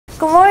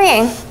Good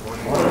morning.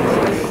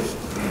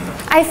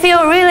 I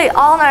feel really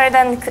honored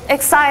and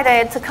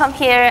excited to come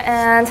here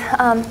and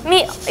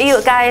meet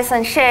you guys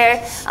and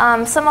share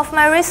some of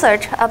my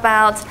research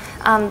about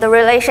the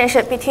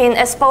relationship between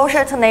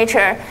exposure to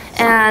nature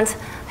and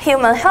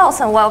human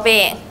health and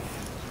well-being.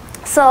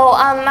 So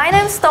my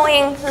name is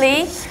Dongying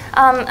Li.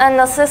 I'm an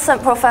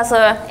assistant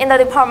professor in the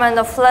Department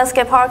of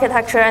Landscape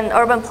Architecture and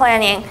Urban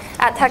Planning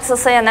at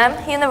Texas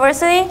A&M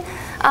University.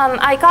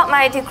 I got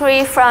my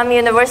degree from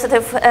University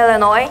of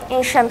Illinois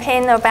in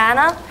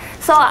Champaign-Urbana.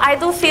 So I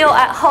do feel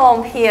at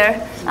home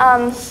here.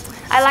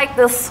 I like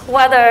this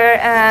weather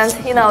and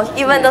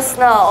even the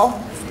snow.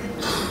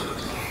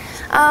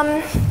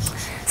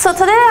 So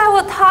today I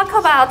will talk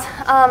about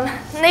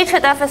nature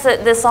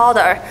deficit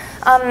disorder,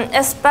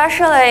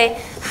 especially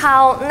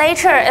how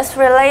nature is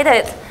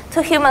related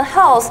to human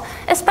health,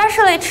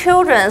 especially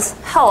children's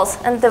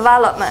health and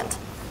development.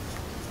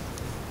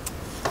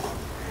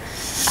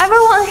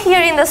 Everyone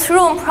here in this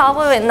room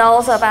probably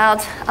knows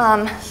about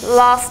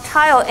Lost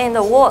Child in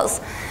the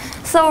Woods.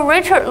 So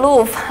Richard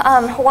Louv,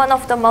 one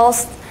of the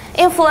most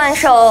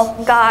influential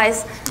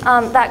guys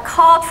that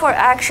called for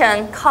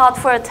action, called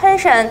for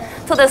attention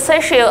to this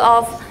issue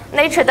of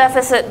nature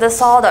deficit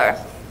disorder.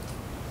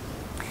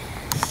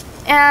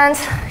 And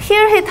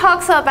here he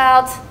talks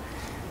about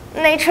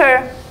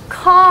nature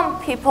calm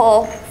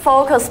people,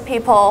 focus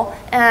people,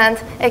 and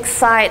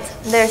excite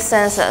their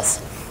senses.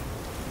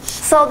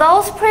 So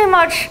those pretty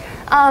much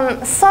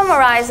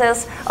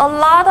summarizes a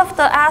lot of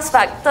the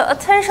aspects, the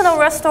attentional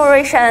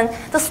restoration,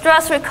 the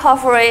stress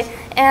recovery,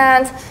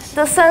 and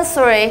the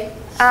sensory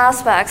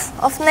aspects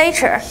of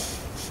nature.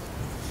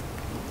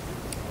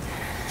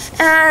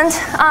 And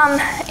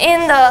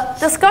in the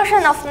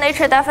discussion of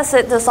nature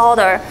deficit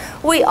disorder,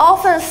 we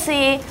often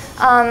see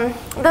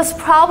this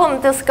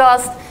problem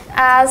discussed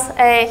as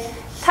a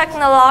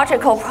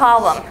technological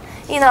problem.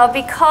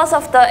 Because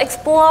of the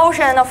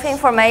explosion of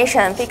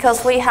information,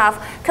 because we have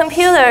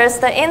computers,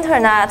 the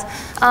internet,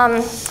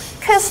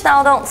 kids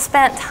now don't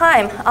spend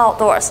time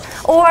outdoors.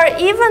 Or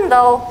even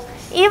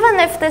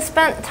if they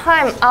spend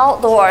time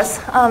outdoors,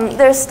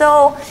 they're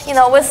still,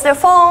 with their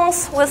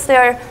phones, with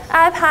their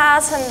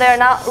iPads, and they're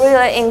not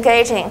really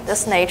engaging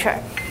this nature.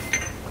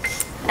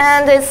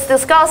 And it's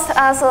discussed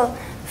as a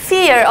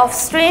fear of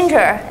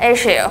stranger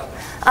issue,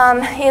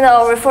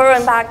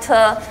 referring back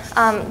to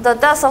the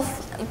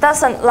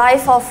doesn't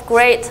life of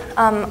great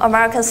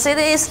American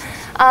cities.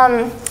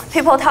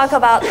 People talk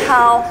about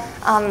how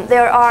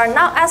there are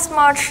not as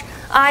much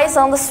eyes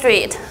on the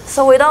street,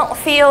 so we don't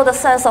feel the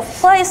sense of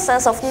place,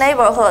 sense of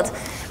neighborhood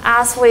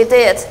as we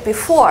did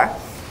before.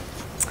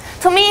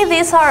 To me,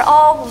 these are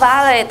all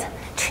valid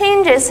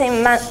changes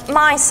in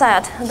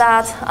mindset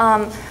that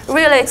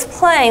really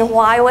explain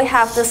why we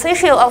have this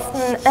issue of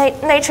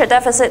nature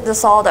deficit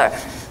disorder.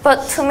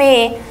 But to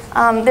me,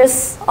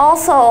 there's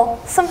also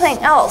something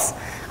else.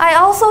 I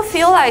also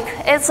feel like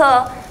it's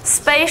a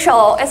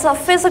spatial, it's a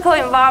physical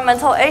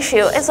environmental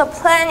issue, it's a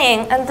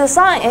planning and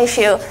design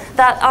issue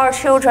that our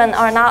children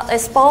are not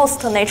exposed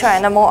to nature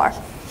anymore.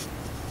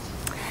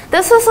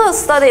 This is a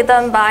study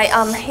done by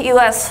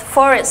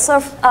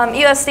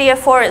USDA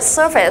Forest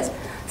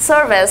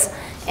Service,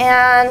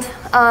 and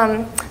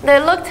they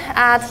looked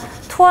at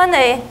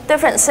 20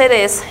 different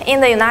cities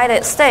in the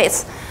United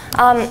States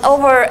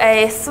over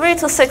a 3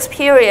 to 6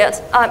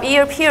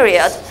 year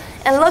period,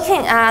 and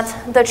looking at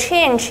the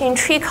change in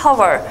tree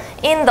cover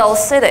in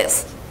those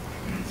cities.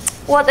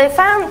 What they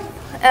found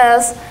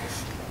is,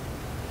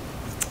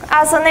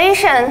 as a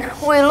nation,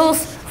 we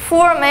lose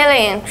 4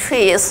 million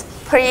trees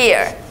per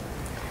year.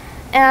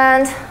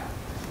 And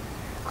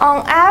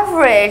on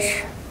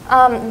average,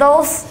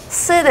 those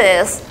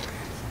cities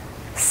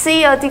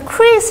see a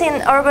decrease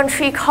in urban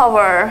tree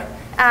cover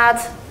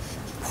at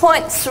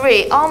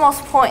 0.3,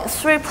 almost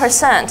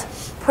 0.3%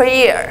 per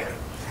year.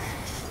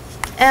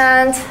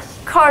 And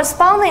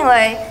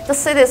correspondingly, the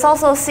cities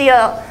also see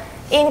an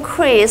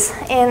increase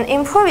in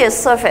impervious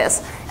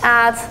surface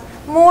at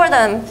more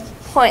than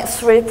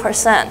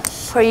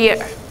 0.3% per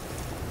year.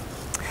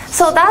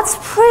 So that's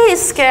pretty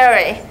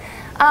scary.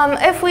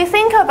 If we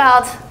think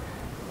about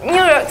New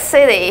York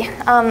City,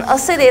 a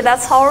city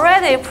that's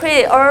already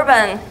pretty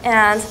urban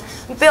and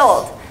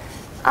built,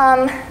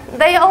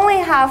 they only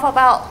have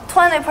about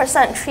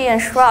 20% tree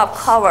and shrub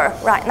cover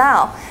right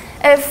now.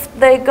 If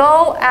they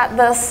go at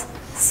this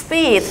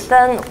speed,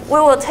 then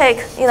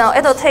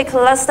it'll take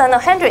less than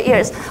 100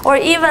 years or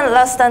even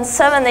less than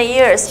 70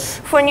 years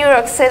for New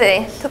York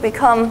City to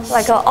become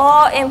like an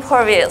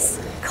all-impervious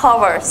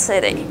cover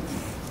city.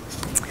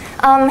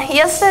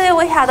 Yesterday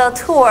we had a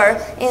tour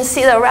in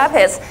Cedar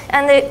Rapids,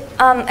 and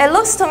it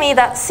looks to me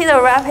that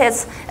Cedar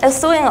Rapids is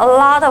doing a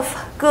lot of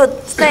good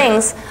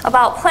things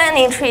about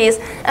planting trees,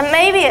 and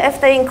maybe if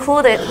they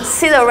included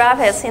Cedar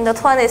Rapids in the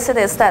 20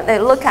 cities that they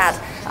look at,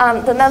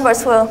 the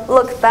numbers will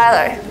look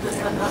better.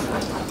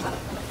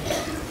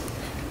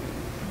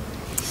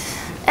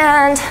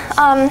 And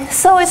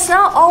so it's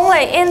not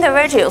only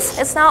individuals,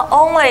 it's not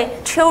only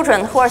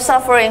children who are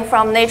suffering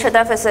from nature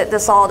deficit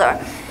disorder,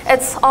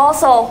 it's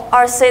also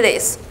our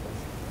cities.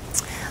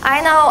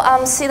 I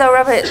know Cedar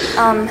Rapids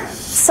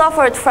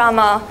suffered from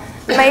a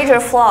major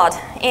flood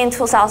in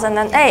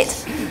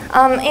 2008.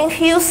 In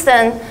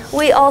Houston,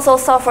 we also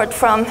suffered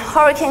from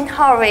Hurricane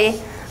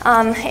Harvey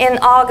in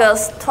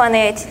August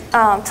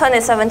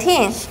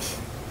 2017.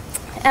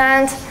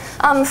 And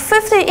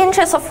 50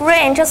 inches of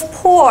rain just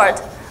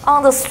poured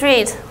on the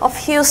street of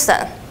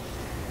Houston.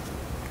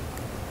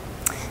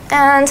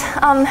 And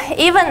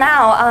even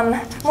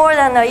now, more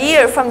than a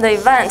year from the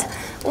event,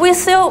 we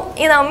still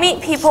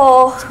meet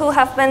people who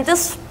have been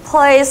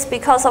displaced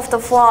because of the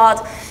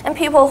flood and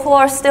people who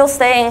are still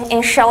staying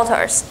in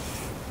shelters.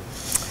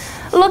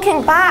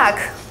 Looking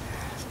back,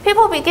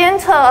 people begin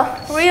to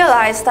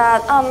realize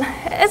that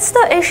it's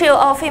the issue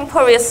of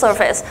impervious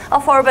surface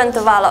of urban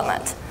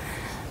development.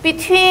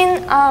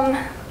 Between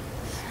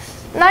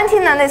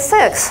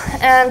 1996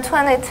 and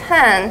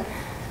 2010,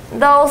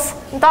 those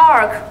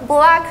dark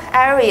black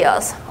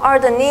areas are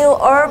the new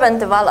urban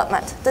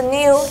development, the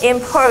new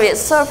impervious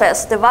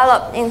surface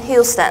developed in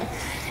Houston.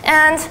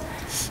 And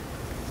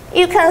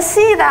you can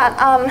see that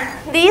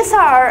these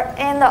are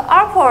in the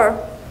upper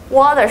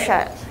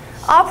watershed,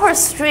 upper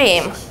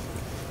stream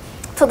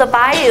to the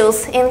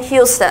bayous in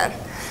Houston.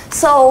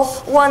 So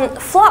when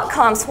flood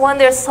comes, when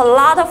there's a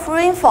lot of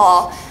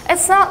rainfall,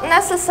 it's not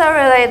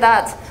necessarily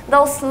that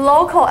those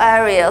local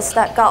areas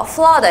that got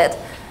flooded,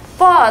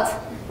 but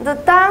the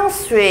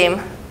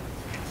downstream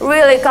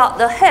really got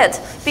the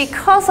hit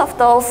because of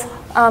those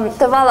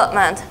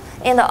development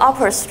in the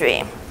upper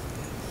stream.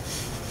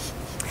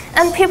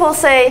 And people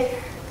say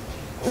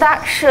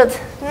that should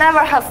never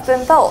have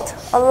been built.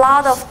 A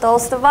lot of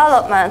those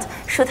development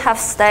should have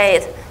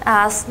stayed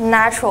as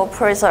natural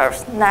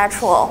preserved,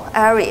 natural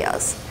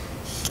areas.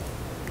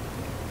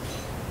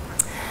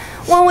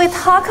 When we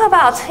talk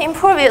about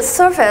impervious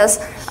surface,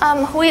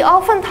 we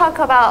often talk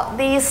about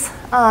these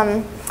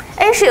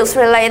issues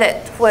related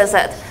with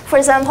it. For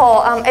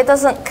example, it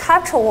doesn't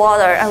capture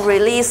water and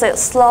release it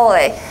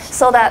slowly,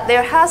 so that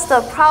there has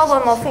the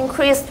problem of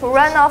increased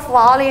runoff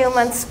volume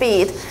and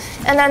speed.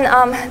 And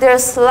then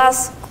there's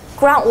less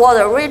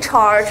groundwater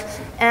recharge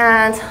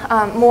and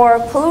more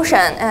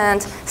pollution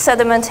and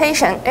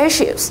sedimentation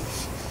issues.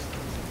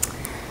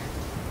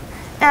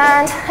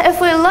 And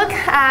if we look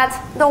at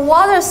the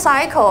water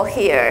cycle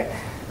here,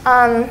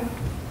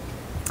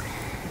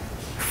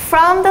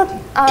 from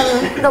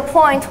the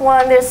point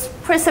when there's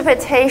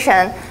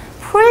precipitation,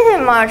 pretty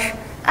much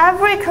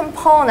every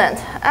component,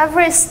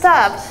 every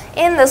step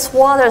in this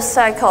water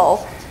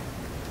cycle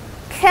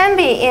can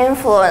be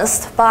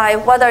influenced by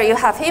whether you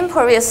have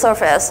impervious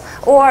surface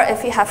or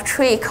if you have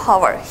tree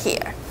cover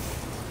here.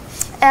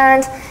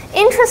 And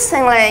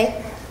interestingly,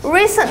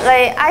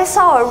 recently I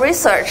saw a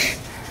research.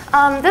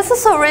 This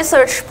is a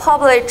research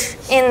published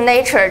in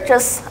Nature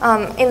just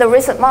in the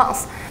recent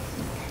months.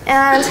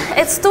 And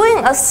it's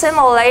doing a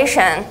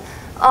simulation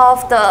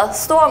of the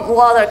storm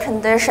water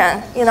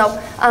condition,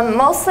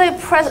 mostly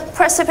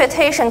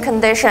precipitation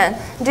condition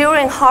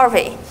during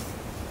Harvey.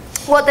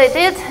 What they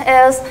did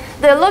is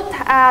they looked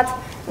at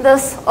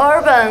this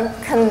urban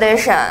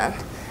condition,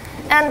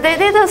 and they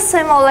did a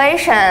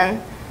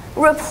simulation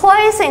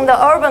replacing the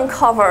urban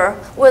cover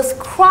with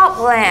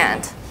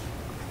cropland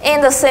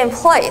in the same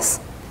place.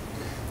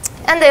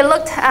 And they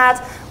looked at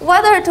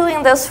whether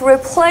doing this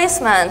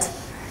replacement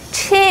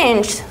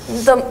changed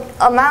the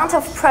amount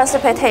of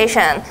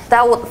precipitation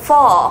that would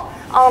fall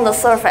on the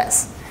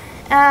surface.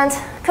 And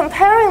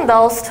comparing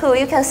those two,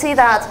 you can see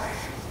that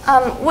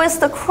with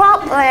the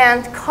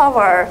cropland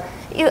cover,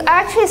 you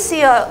actually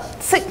see a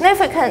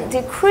significant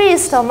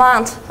decreased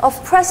amount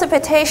of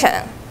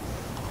precipitation.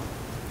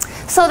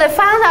 So they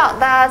found out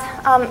that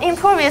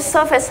impervious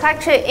surface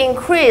actually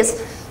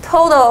increased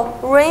total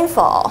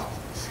rainfall.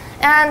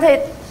 And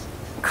it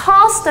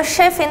caused the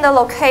shift in the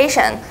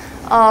location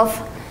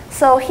of,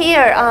 so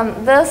here,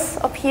 this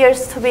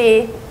appears to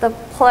be the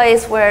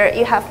place where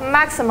you have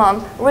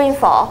maximum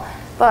rainfall.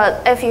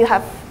 But if you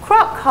have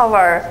crop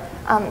cover,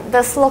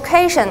 this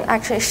location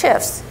actually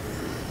shifts.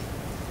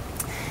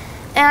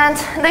 And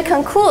they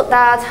conclude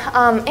that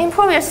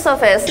impervious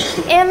surface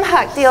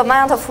impact the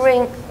amount of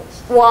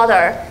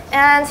rainwater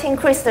and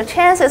increase the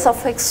chances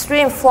of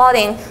extreme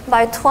flooding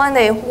by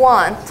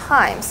 21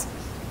 times.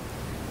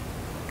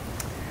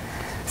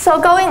 So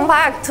going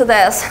back to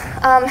this,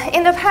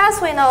 in the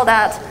past we know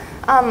that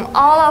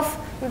all of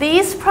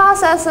these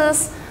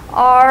processes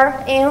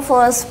are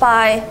influenced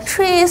by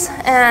trees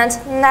and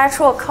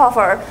natural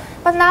cover.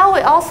 But now we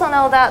also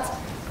know that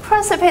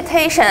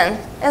precipitation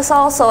is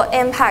also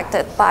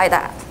impacted by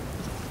that.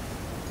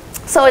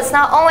 So it's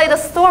not only the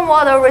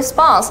stormwater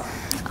response,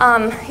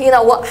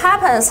 what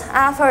happens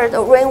after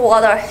the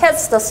rainwater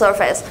hits the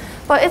surface,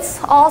 but it's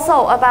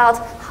also about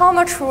how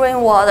much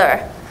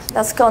rainwater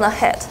that's going to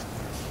hit.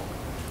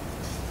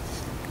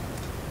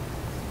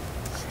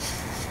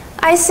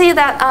 I see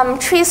that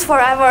Trees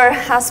Forever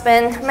has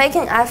been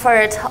making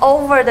effort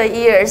over the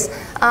years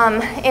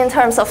in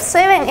terms of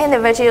saving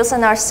individuals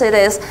in our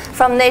cities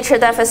from nature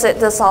deficit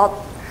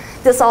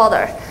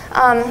disorder.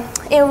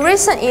 in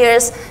recent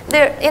years,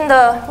 in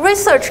the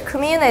research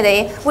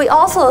community, we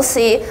also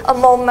see a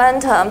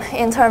momentum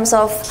in terms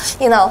of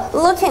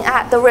looking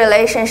at the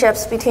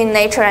relationships between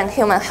nature and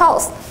human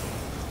health.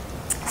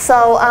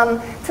 So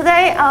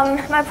today,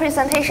 my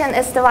presentation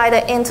is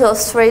divided into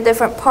 3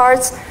 different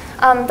parts.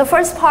 The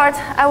first part,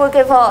 I will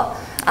give a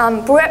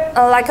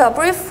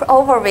brief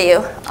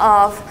overview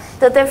of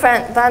the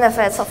different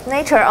benefits of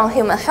nature on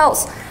human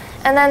health.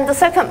 And then the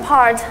second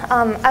part,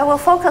 I will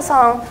focus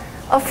on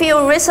a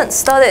few recent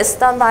studies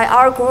done by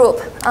our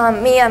group,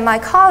 me and my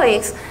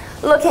colleagues,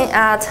 looking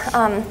at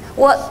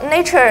what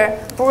nature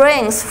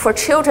brings for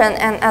children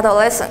and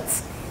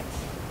adolescents.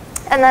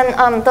 And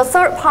then the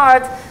third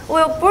part,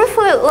 we'll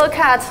briefly look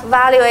at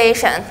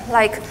valuation,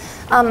 like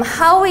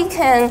how we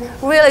can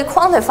really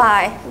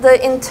quantify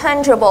the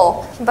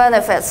intangible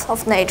benefits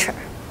of nature.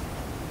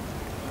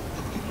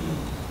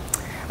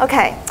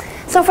 Okay,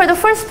 so for the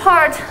first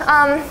part,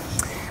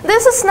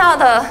 this is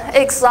not an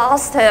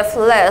exhaustive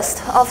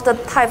list of the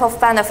type of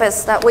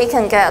benefits that we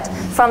can get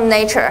from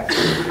nature.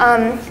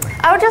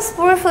 I'll just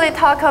briefly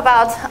talk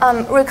about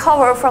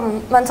recover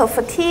from mental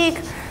fatigue,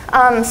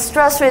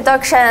 stress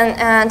reduction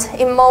and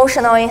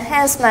emotional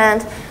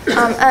enhancement,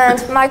 and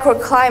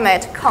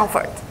microclimate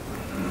comfort.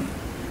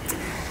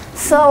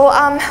 So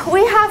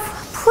we have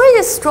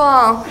pretty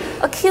strong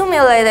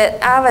accumulated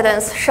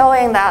evidence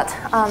showing that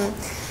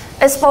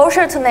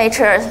exposure to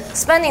nature,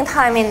 spending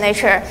time in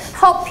nature,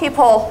 help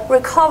people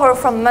recover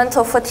from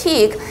mental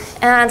fatigue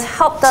and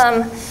help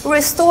them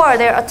restore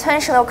their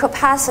attentional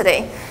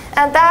capacity.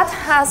 And that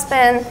has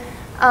been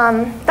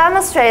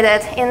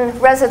demonstrated in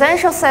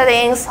residential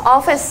settings,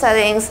 office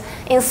settings,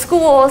 in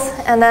schools,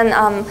 and then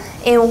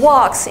in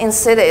walks in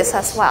cities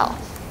as well.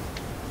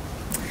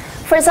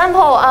 For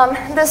example,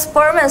 this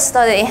Berman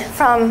study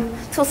from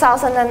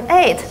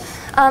 2008.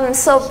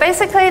 So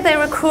basically, they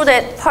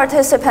recruited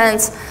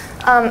participants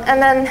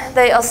and then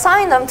they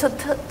assigned them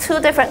to 2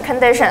 different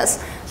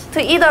conditions: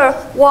 to either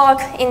walk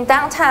in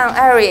downtown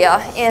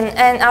area in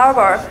Ann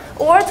Arbor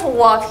or to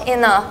walk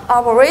in an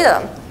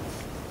arboretum.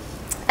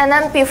 And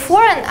then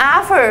before and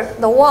after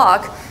the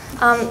walk,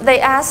 they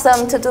asked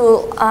them to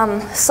do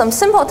some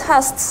simple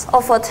tests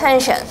of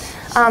attention.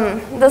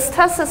 This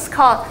test is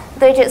called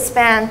digit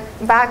span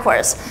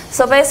backwards.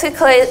 So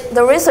basically,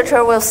 the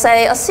researcher will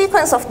say a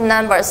sequence of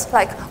numbers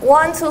like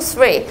 1, 2,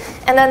 3,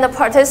 and then the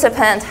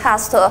participant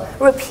has to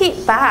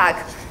repeat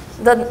back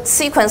the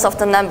sequence of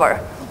the number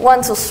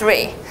 1, 2,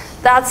 3.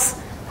 That's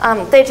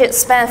digit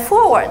span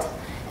forward.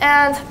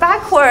 And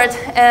backward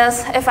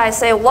is, if I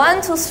say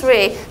 1, 2,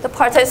 3, the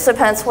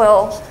participants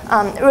will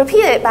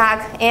repeat it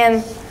back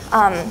in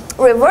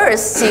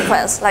reverse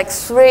sequence, like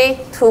 3,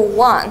 2,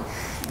 1.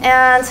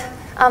 And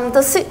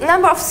the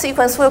number of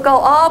sequence will go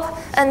up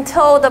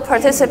until the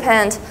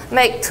participant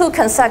make 2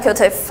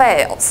 consecutive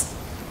fails.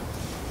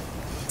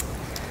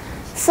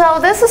 So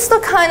this is the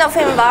kind of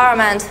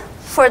environment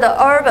for the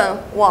urban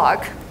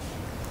walk.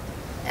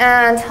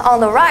 And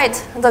on the right,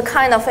 the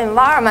kind of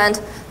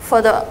environment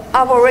for the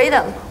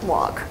arboretum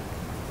walk.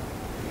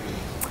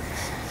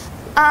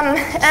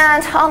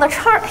 And on the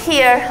chart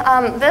here,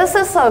 this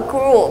is a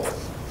group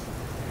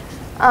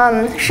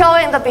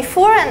showing the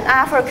before and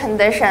after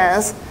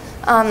conditions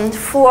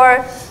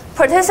for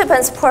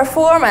participants'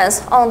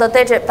 performance on the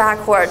digit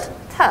backward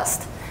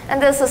test.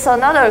 And this is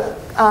another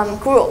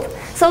group.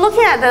 So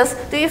looking at this,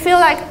 do you feel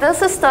like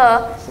this is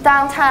the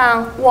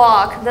downtown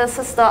walk, this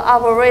is the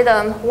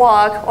arboretum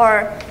walk,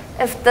 or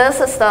if this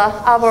is the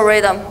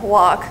arboretum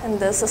walk and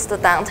this is the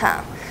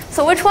downtown?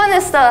 So which one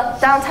is the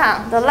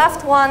downtown, the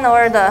left one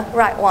or the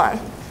right one?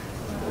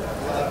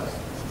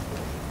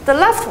 The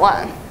left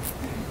one.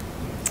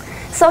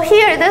 So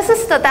here, this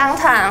is the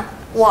downtown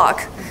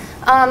walk.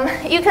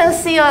 You can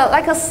see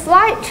like a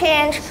slight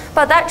change,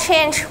 but that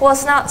change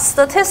was not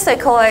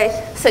statistically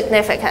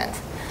significant.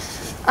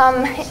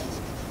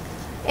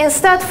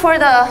 Instead, for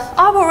the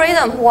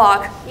arboretum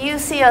walk, you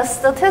see a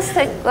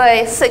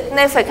statistically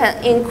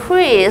significant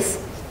increase,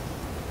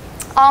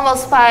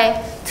 almost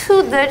by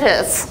 2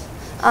 digits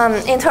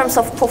in terms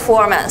of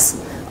performance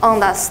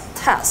on that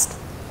test.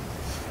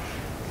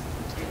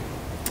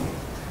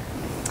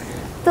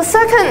 The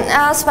second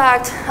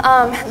aspect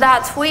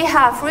that we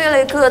have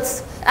really good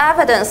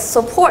evidence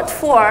support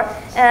for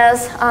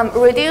is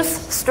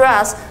reduced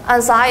stress,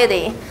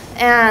 anxiety,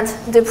 and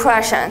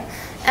depression.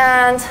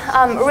 And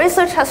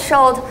research has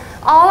showed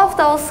all of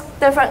those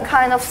different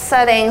kind of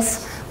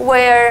settings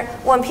where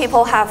when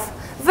people have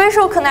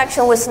visual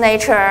connection with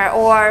nature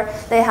or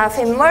they have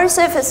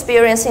immersive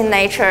experience in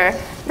nature,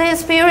 they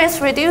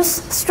experience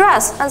reduced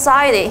stress,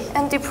 anxiety,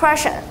 and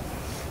depression.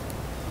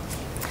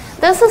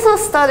 This is a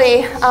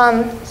study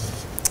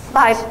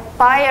by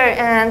Bayer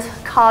and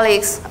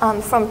colleagues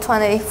from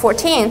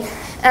 2014,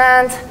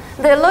 and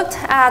they looked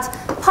at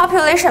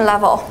population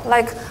level,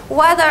 like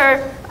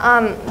whether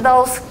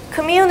those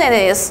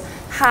communities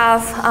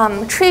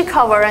have tree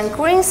cover and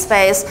green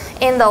space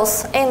in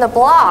the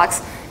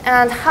blocks,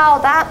 and how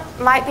that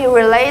might be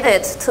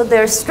related to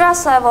their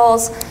stress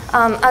levels,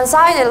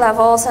 anxiety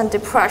levels, and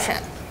depression.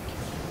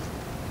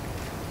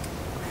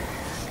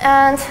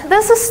 And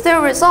this is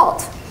their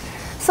result.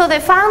 So they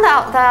found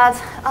out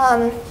that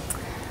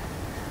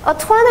a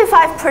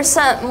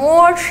 25%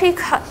 more tree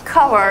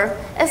cover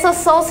is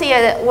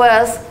associated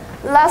with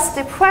less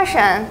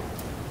depression,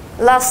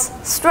 less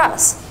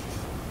stress.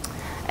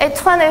 A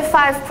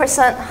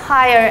 25%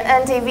 higher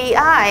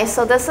NDVI,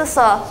 so this is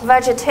a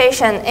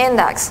vegetation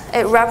index.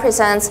 It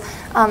represents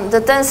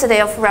the density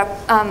of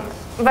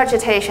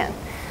vegetation.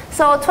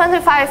 So a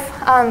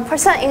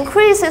 25%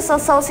 increase is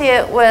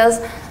associated with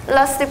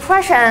less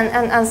depression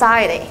and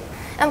anxiety.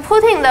 And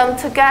putting them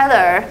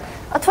together,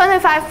 a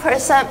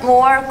 25%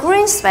 more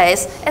green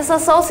space is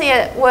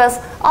associated with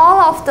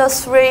all of the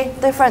 3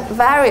 different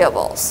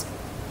variables.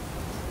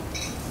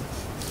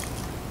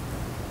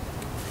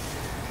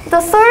 The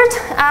third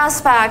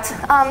aspect,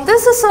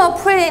 this is a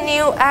pretty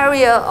new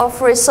area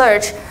of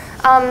research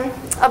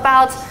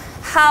about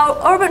how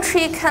urban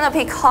tree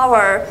canopy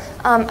cover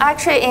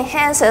actually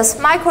enhances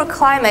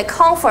microclimate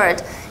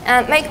comfort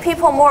and make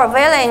people more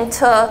willing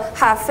to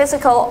have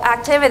physical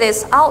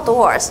activities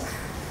outdoors.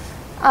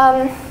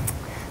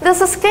 This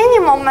is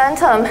gaining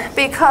momentum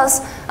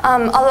because a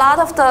lot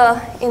of the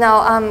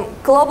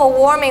global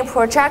warming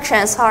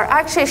projections are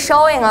actually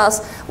showing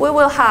us we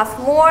will have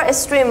more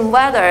extreme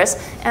weathers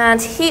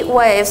and heat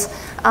waves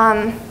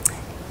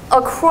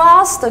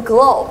across the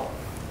globe.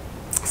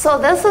 So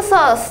this is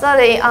a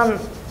study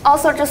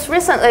also just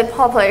recently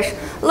published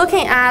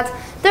looking at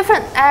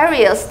different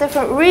areas,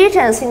 different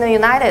regions in the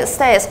United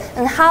States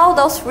and how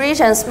those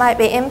regions might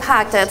be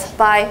impacted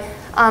by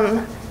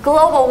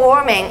global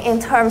warming in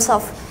terms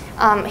of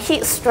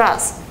heat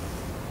stress.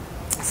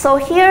 So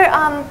here,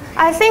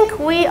 I think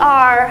we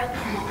are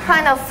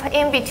kind of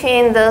in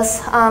between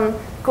this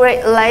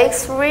Great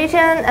Lakes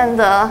region and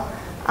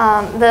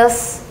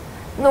this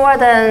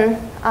northern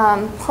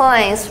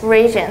plains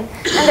region.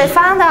 And they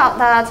found out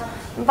that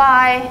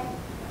by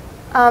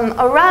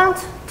around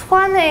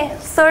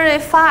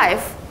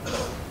 2035,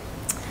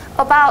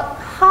 about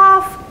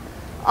half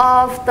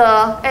of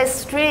the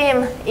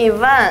extreme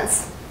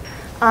events,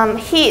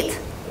 heat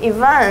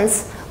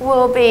events,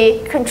 will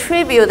be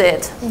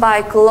contributed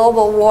by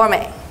global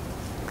warming.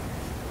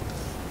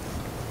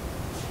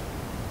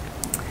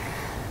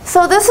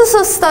 So this is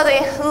a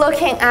study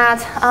looking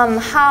at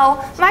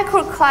how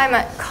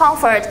microclimate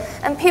comfort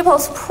and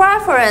people's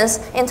preference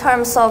in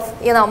terms of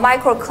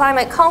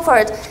microclimate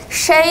comfort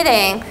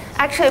shading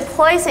actually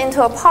plays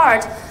into a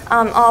part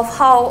of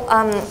how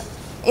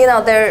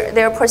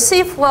their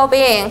perceived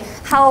well-being,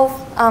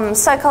 how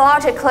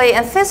psychologically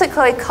and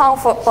physically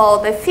comfortable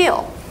they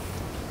feel.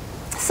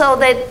 So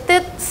they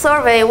did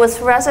survey with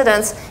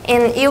residents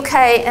in UK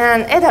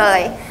and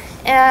Italy,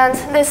 and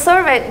they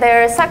surveyed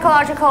their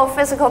psychological,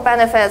 physical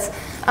benefits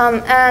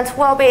and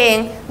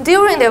well-being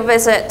during their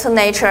visit to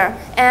nature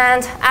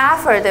and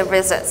after their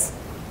visits.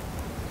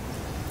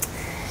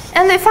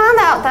 And they found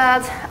out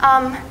that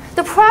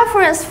the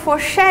preference for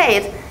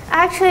shade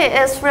actually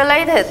is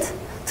related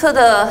to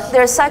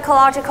their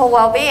psychological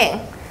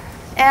well-being.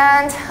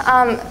 And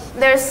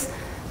there's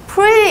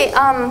pretty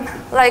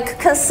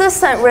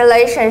consistent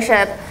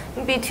relationship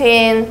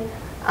between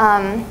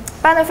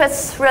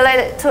benefits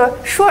related to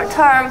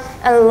short-term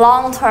and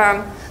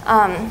long-term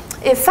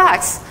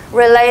effects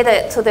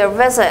related to their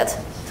visit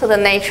to the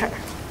nature.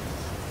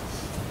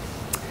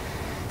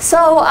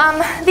 So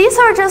these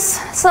are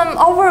just some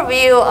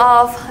overview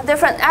of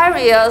different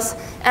areas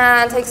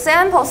and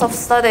examples of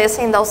studies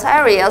in those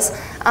areas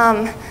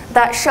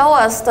that show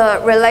us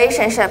the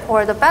relationship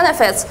or the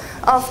benefits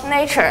of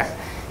nature.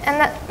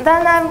 And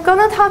then I'm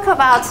going to talk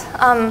about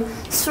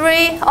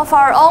 3 of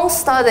our own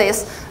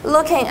studies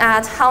looking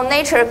at how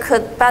nature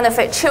could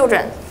benefit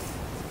children.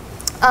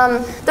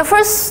 The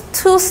first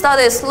 2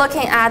 studies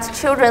looking at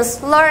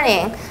children's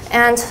learning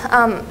and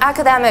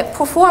academic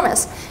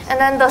performance. And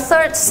then the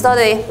third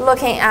study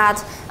looking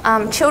at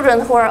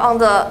children who are on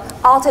the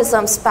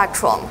autism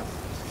spectrum.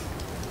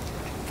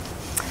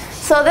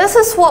 So this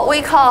is what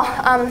we call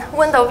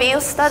window view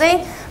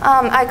study.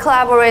 I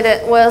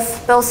collaborated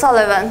with Bill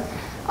Sullivan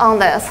on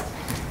this.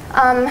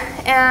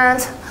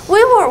 And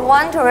we were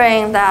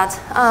wondering that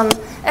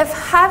if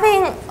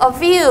having a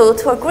view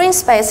to a green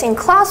space in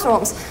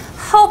classrooms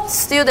helped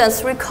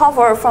students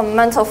recover from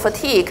mental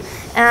fatigue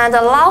and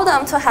allow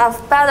them to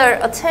have better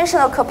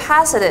attentional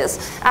capacities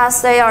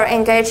as they are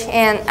engaged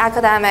in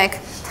academic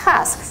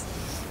tasks.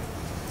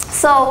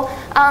 So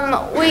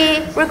we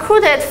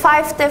recruited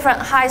 5 different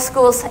high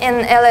schools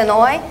in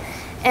Illinois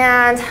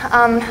and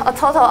a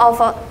total of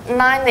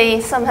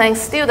 90-something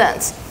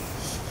students.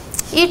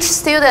 Each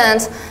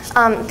student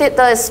did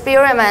the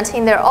experiment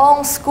in their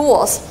own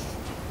schools.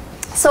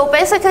 So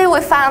basically we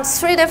found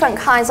 3 different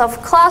kinds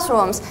of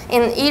classrooms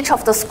in each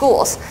of the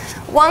schools.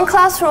 One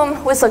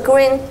classroom with a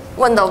green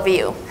window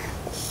view,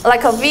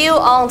 like a view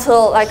onto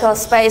like a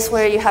space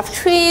where you have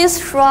trees,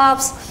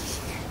 shrubs,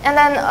 and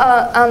then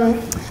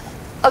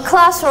a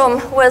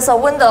classroom with a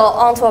window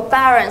onto a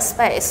barren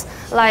space,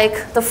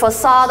 like the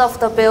facade of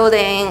the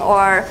building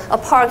or a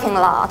parking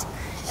lot.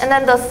 And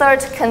then the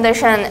third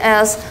condition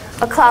is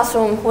a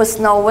classroom with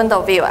no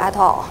window view at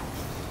all.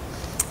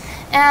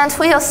 And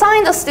we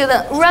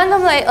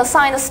randomly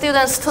assign the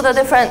students to the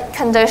different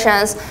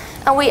conditions.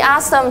 And we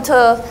ask them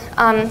to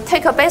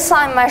take a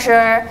baseline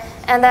measure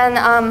and then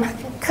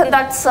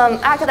conduct some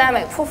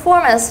academic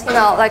performance,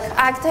 like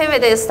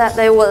activities that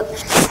they would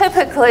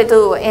typically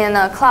do in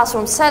a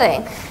classroom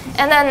setting.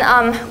 And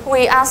then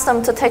we ask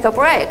them to take a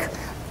break,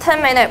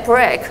 10-minute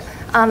break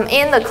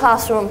in the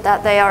classroom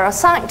that they are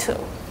assigned to.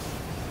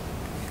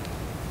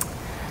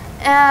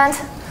 And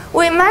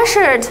we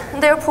measured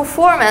their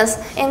performance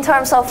in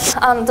terms of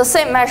the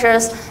same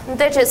measures,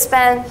 digit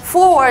span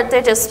forward,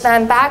 digit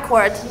span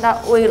backward,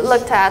 that we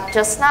looked at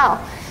just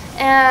now.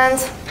 And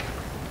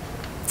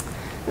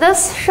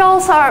this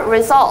shows our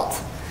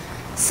result.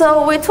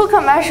 So we took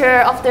a measure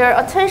of their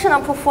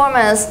attentional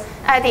performance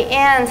at the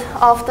end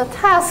of the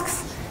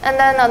tasks, and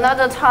then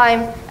another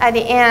time at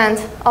the end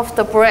of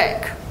the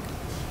break.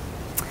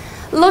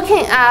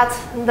 Looking at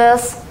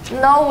this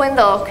no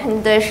window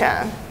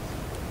condition,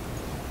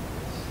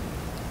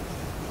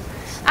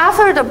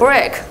 after the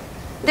break,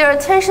 their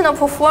attentional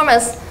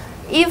performance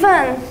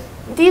even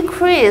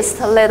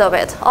decreased a little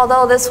bit,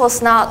 although this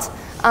was not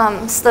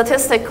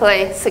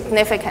statistically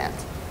significant.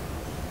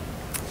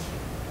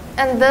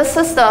 And this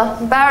is the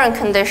barren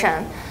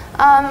condition.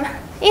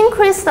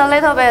 Increased a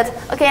little bit,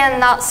 again,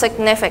 not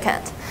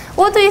significant.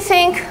 What do you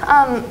think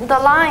the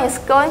line is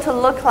going to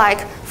look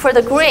like for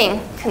the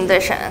green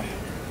condition?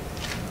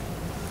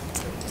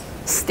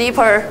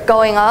 Steeper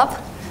going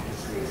up?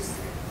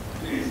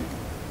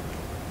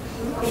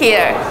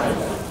 Here.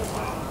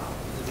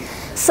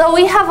 So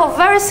we have a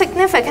very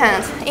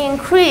significant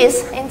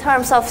increase in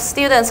terms of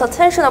students'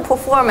 attentional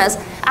performance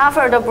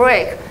after the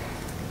break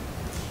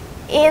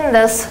in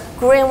this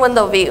green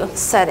window view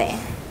setting.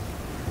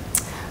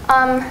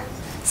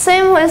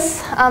 Same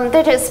with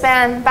digit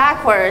span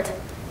backward.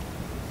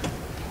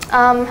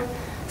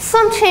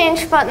 Some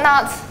change, but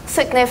not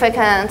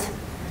significant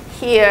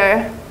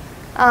here.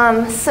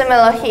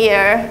 Similar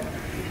here.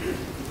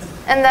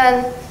 And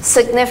then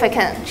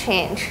significant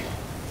change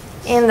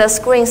in the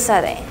screen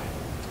setting.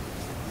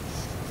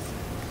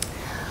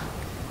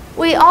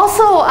 We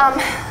also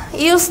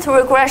used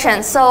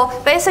regression. So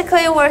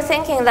basically, we're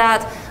thinking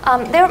that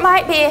there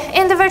might be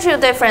individual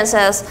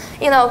differences,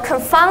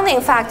 confounding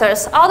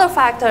factors, other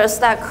factors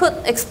that could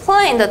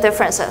explain the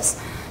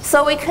differences.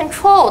 So we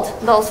controlled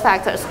those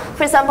factors.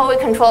 For example, we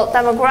controlled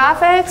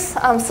demographics,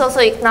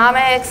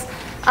 socioeconomics,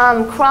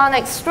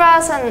 chronic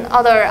stress, and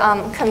other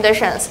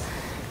conditions.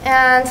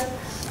 And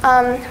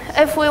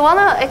if we want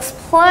to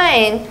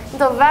explain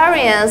the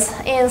variance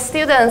in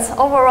students'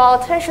 overall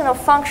attentional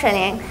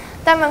functioning,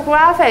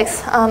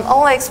 demographics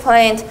only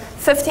explained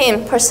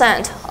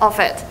 15% of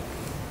it.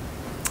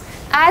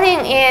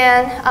 Adding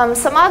in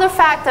some other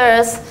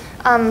factors,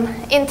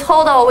 in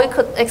total we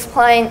could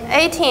explain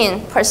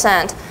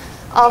 18%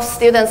 of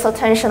students'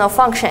 attentional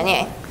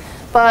functioning.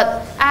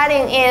 But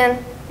adding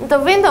in the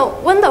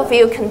window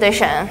view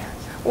condition,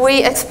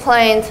 we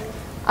explained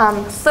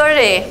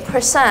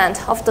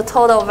 30% of the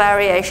total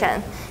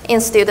variation in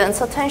students'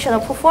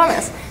 attentional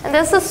performance. And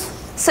this is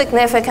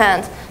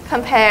significant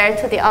compared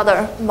to the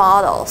other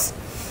models,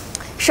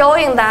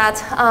 showing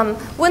that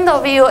window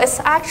view is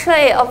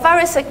actually a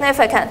very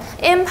significant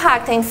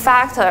impacting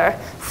factor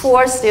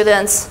for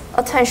students'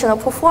 attentional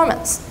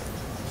performance.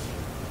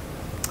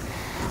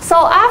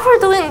 So after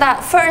doing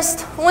that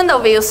first window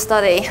view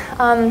study,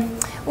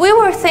 we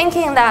were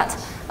thinking that,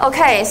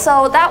 okay,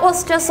 so that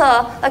was just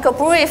like a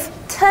brief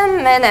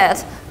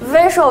 10-minute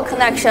visual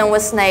connection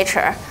with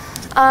nature.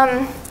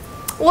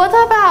 What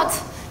about,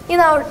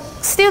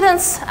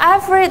 students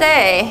every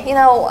day,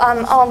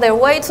 on their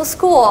way to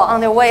school, on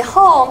their way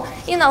home,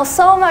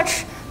 so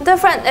much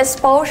different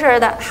exposure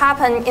that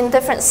happen in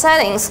different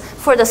settings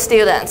for the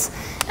students.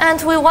 And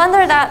we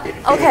wondered that,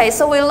 okay,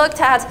 so we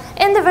looked at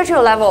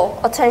individual level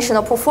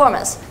attentional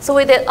performance. So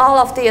we did all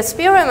of the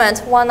experiment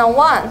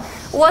one-on-one.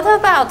 What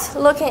about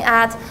looking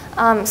at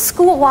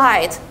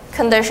school-wide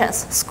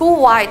conditions,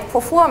 school-wide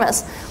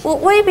performance?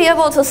 Would we be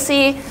able to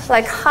see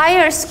like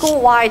higher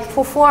school-wide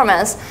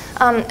performance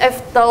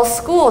if those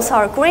schools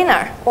are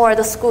greener or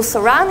the school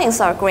surroundings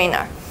are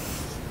greener?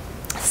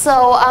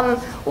 So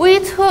we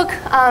took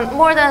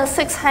more than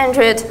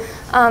 600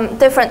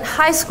 different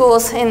high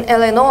schools in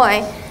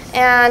Illinois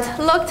and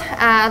looked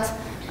at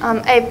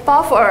a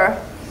buffer.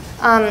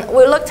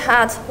 We looked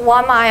at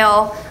 1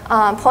 mile,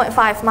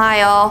 0.5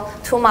 mile,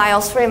 2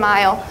 miles, 3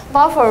 mile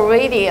buffer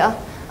radii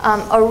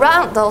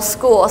around those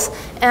schools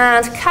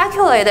and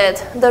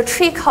calculated the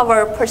tree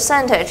cover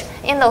percentage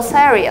in those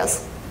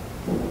areas.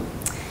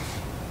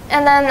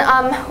 And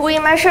then we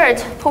measured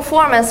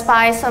performance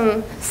by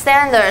some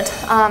standard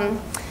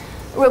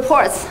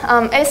reports,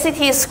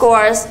 ACT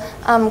scores,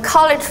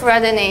 college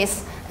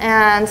readiness,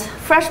 and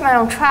freshman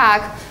on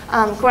track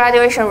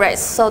graduation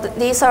rates. So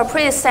these are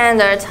pretty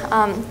standard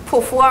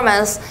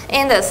performance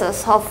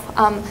indices of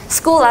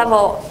school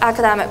level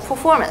academic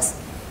performance.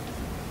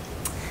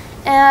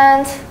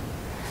 And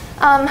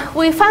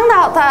we found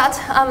out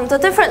that the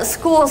different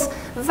schools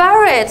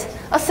varied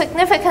a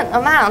significant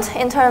amount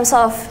in terms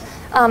of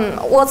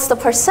what's the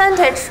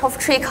percentage of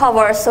tree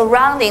cover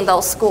surrounding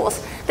those schools.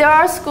 There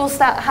are schools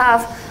that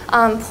have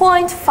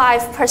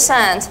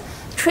 0.5%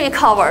 tree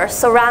cover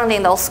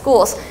surrounding those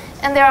schools,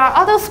 and there are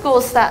other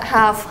schools that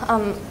have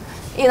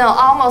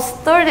almost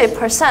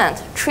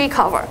 30% tree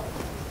cover.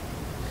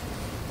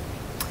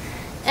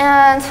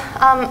 And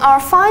our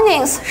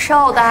findings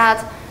show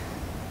that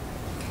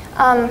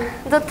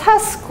the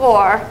test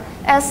score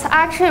is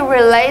actually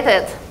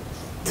related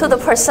to the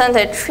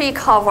percentage tree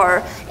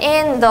cover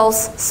in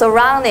those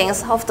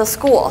surroundings of the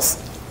schools.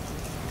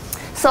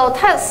 So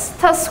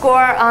test score,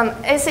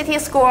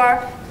 ACT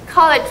score,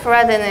 college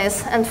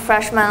readiness, and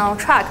freshman on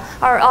track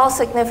are all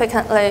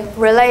significantly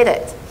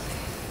related.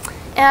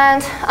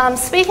 And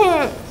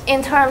speaking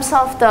in terms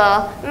of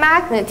the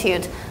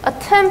magnitude, a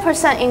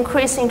 10%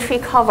 increase in tree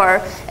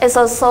cover is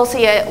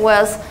associated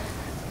with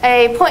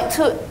a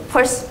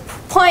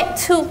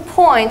 0.2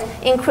 point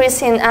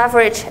increase in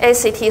average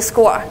ACT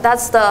score.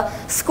 That's the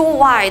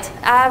school-wide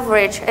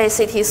average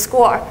ACT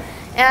score.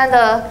 And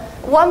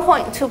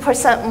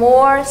 1.2%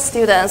 more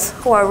students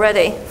who are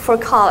ready for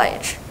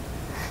college.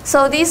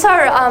 So these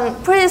are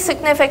pretty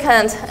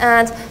significant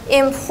and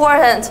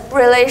important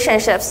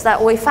relationships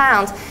that we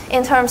found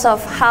in terms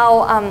of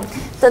how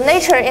the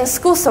nature in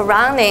school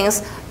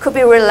surroundings could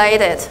be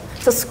related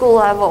to school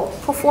level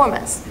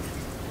performance.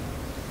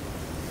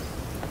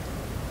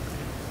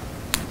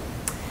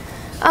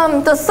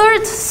 The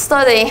third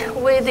study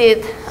we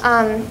did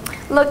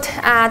looked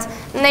at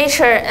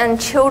nature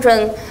and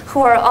children who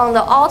are on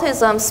the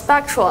autism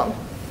spectrum.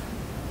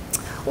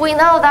 We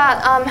know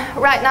that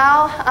right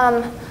now,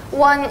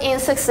 1 in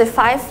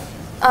 65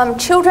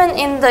 children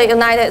in the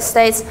United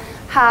States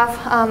have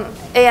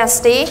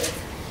ASD,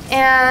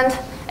 and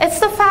it's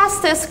the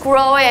fastest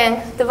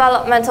growing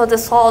developmental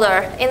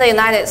disorder in the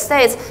United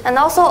States and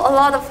also a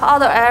lot of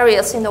other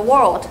areas in the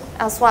world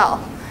as well.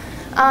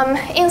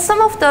 In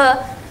some of the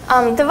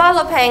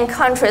developing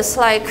countries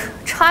like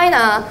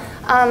China,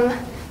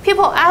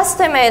 people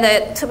estimate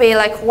it to be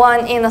like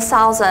 1 in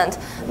 1,000,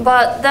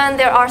 but then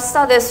there are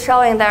studies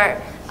showing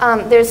that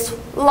there's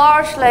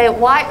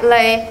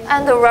widely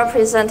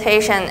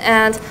underrepresentation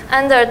and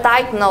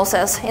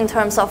underdiagnosis in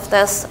terms of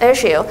this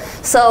issue.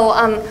 So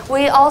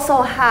we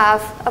also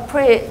have a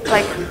pretty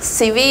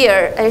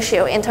severe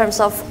issue in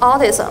terms of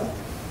autism.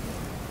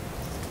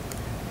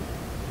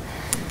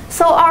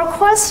 So our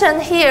question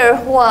here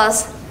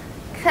was,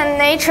 can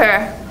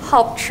nature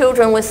help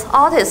children with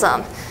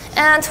autism?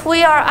 And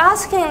we are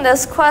asking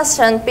this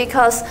question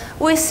because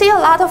we see a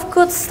lot of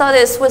good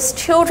studies with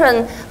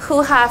children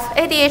who have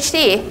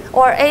ADHD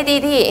or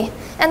ADD,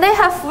 and they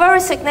have very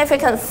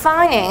significant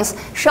findings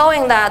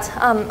showing that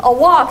a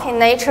walk in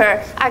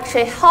nature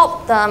actually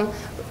helped them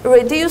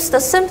reduce the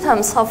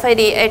symptoms of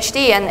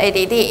ADHD and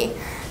ADD.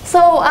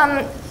 So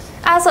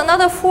as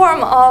another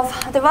form of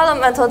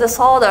developmental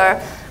disorder,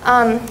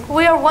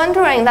 we are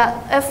wondering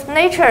that if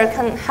nature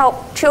can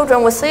help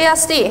children with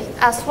ASD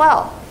as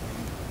well.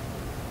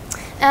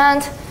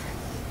 And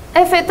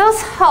if it does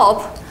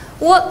help,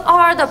 what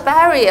are the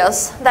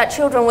barriers that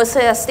children with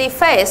ASD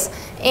face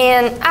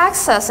in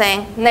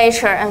accessing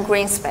nature and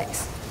green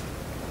space?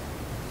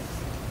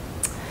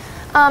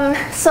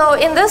 So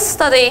in this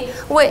study,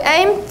 we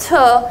aim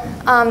to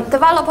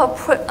develop a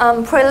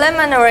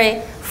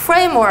preliminary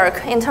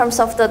framework in terms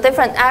of the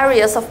different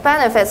areas of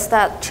benefits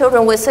that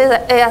children with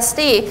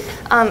ASD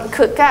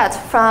could get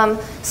from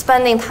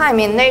spending time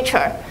in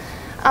nature.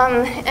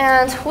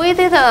 And we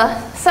did a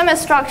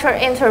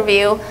semi-structured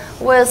interview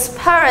with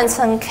parents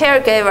and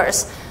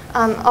caregivers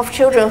of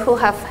children who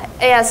have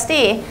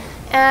ASD.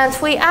 And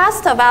we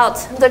asked about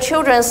the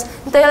children's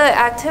daily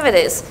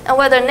activities and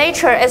whether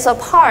nature is a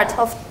part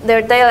of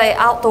their daily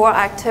outdoor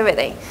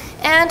activity.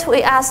 And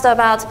we asked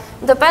about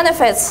the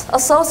benefits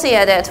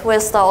associated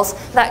with those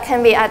that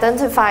can be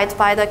identified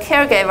by the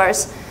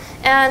caregivers.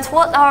 And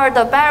what are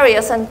the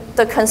barriers and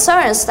the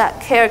concerns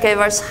that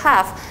caregivers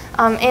have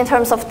in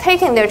terms of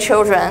taking their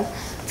children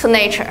to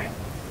nature.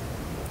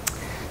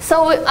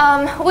 So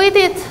we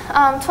did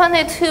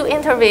 22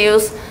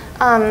 interviews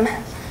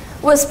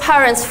with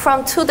parents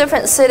from 2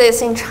 different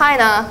cities in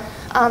China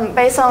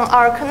based on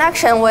our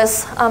connection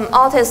with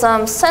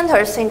autism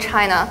centers in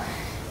China.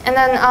 And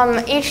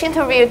then each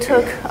interview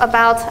took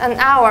about an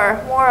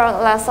hour, more or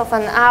less of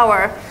an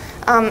hour.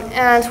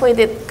 And we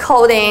did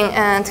coding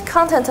and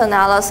content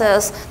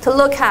analysis to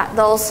look at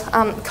those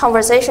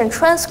conversation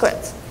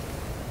transcripts.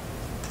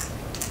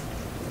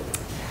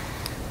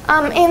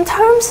 In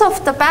terms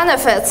of the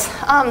benefits,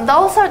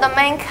 those are the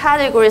main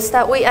categories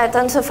that we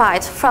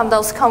identified from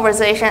those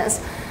conversations.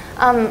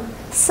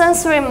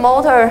 Sensory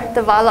motor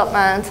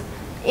development,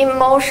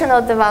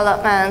 emotional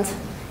development,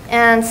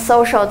 and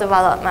social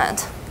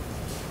development.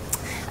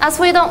 As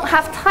we don't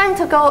have time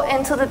to go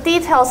into the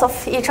details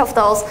of each of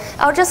those,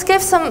 I'll just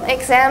give some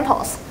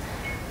examples.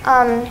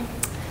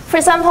 For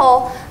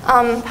example,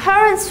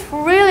 parents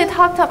really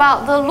talked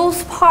about the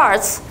loose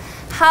parts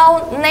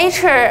how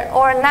nature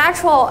or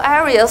natural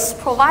areas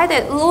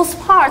provided loose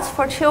parts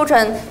for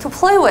children to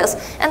play with.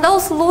 And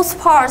those loose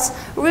parts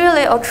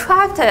really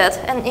attracted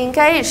and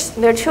engaged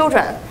their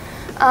children.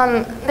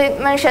 They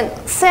mentioned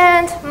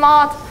sand,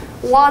 mud,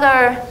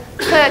 water,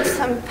 twigs,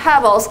 and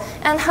pebbles,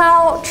 and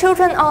how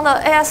children on the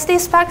ASD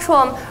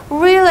spectrum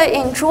really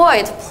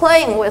enjoyed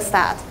playing with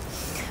that.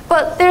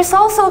 But there's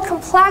also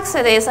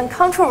complexities and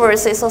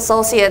controversies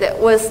associated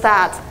with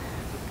that.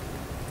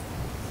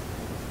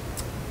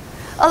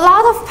 A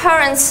lot of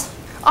parents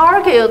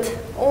argued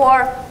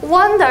or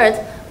wondered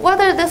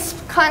whether this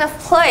kind of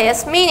play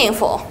is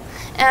meaningful.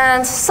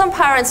 And some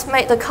parents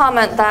made the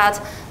comment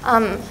that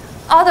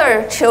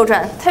other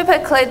children,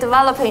 typically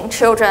developing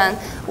children,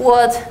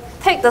 would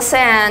take the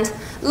sand,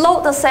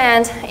 load the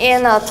sand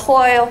in a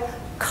toy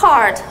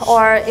cart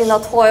or in a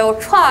toy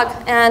truck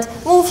and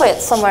move it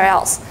somewhere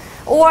else.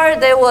 Or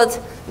they would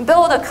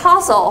build a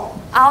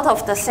castle out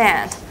of the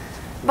sand.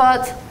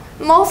 But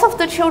most of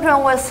the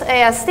children with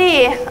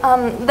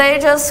ASD, they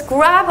just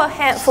grab a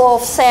handful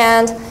of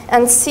sand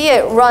and see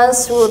it run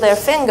through their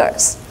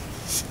fingers.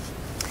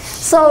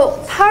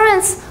 So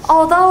parents,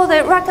 although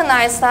they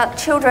recognized that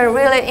children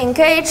really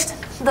engaged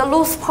the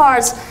loose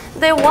parts,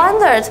 they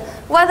wondered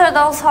whether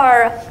those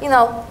are,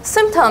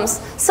 symptoms,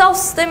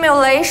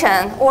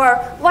 self-stimulation, or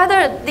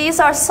whether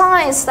these are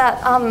signs that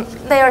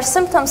their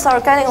symptoms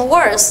are getting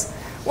worse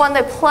when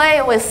they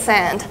play with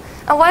sand,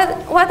 and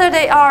whether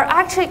they are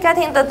actually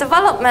getting the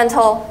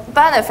developmental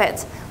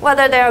benefits,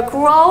 whether they are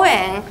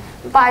growing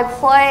by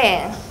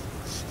playing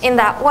in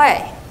that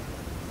way.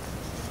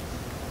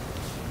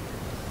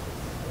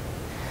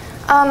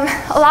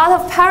 A lot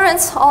of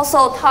parents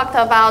also talked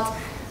about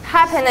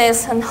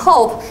happiness and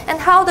hope, and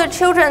how the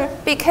children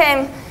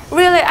became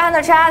really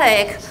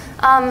energetic,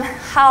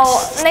 how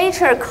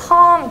nature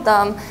calmed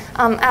them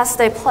as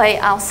they play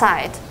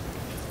outside.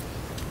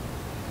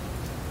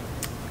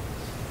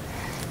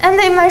 And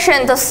they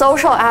mentioned the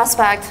social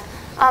aspect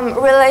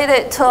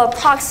related to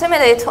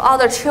proximity to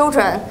other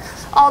children,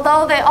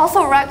 although they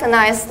also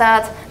recognized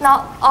that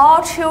not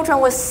all children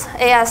with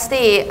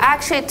ASD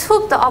actually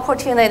took the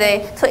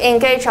opportunity to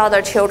engage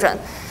other children.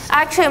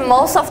 Actually,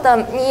 most of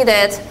them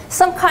needed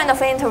some kind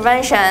of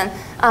intervention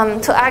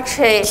to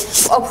actually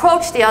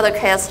approach the other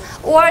kids,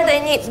 or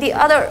they need the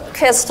other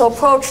kids to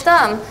approach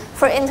them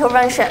for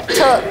intervention,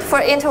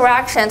 for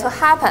interaction to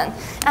happen.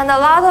 And a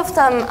lot of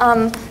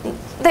them,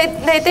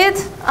 they did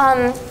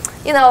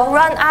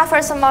run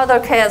after some other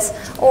kids,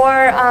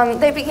 or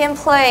they began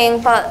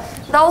playing, but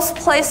those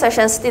play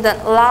sessions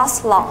didn't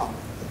last long.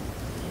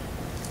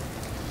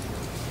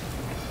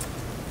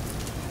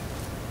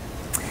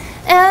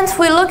 And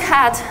we look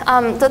at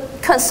the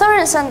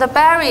concerns and the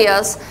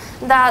barriers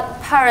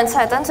that parents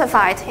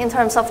identified in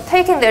terms of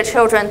taking their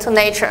children to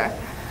nature.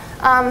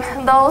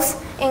 Those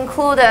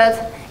included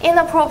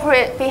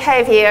inappropriate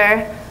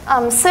behavior,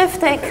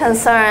 safety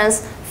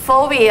concerns,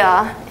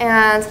 phobia,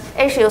 and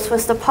issues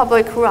with the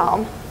public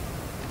realm.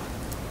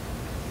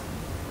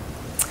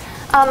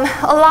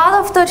 A lot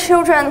of the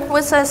children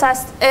with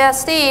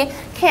ASD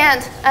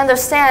can't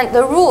understand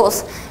the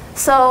rules,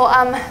 so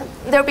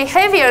their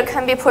behavior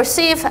can be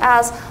perceived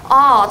as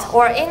odd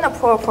or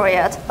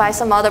inappropriate by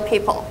some other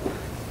people.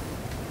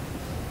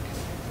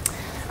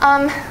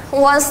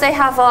 Once they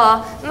have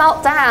a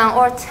meltdown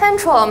or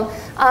tantrum,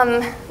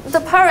 the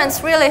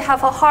parents really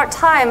have a hard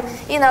time,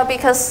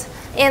 because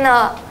in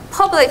a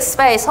public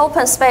space,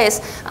 open space,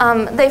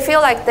 they feel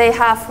like they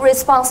have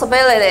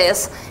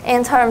responsibilities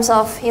in terms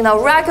of,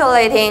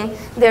 regulating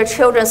their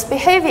children's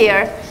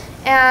behavior.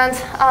 And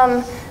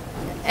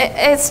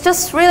it's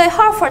just really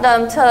hard for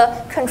them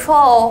to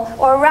control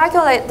or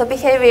regulate the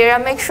behavior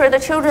and make sure the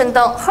children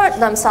don't hurt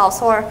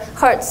themselves or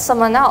hurt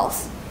someone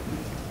else.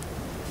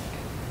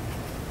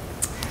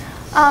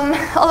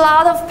 A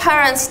lot of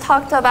parents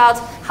talked about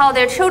how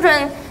their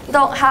children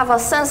don't have a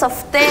sense of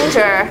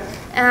danger,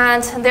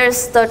 and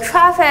there's the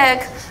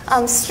traffic,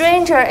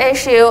 stranger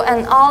issue,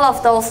 and all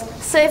of those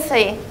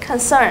safety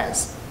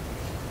concerns.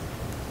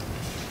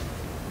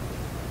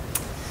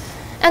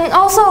 And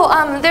also,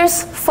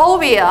 there's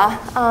phobia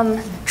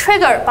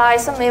triggered by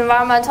some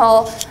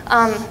environmental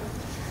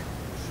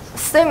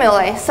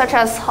stimuli, such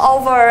as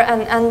over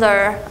and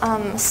under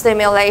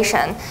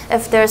stimulation.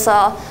 If there's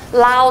a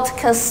loud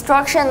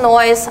construction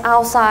noise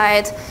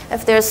outside,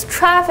 if there's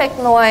traffic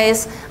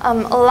noise, a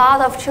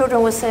lot of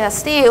children with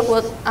ASD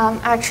would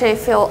actually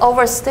feel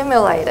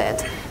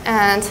overstimulated.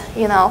 And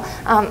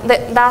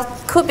that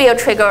could be a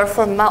trigger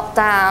for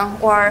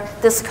meltdown or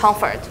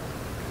discomfort.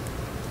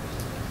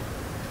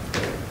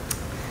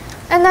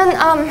 And then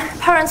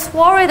parents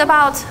worried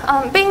about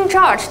being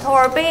judged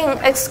or being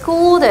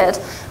excluded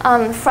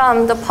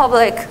from the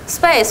public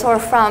space or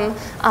from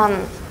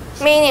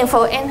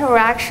meaningful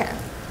interaction.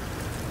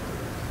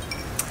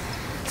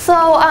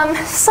 So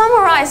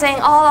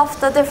summarizing all of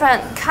the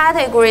different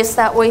categories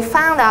that we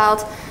found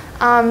out,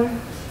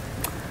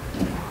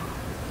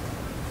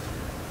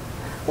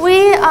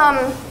 we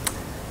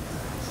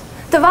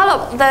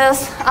developed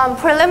this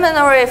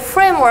preliminary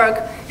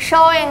framework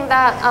showing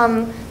that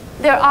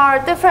there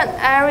are different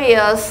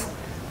areas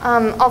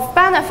of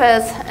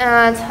benefits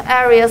and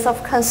areas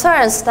of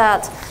concerns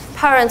that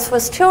parents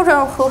with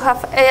children who have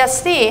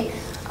ASD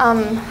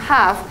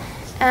have.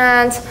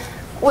 And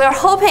we're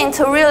hoping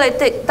to really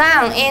dig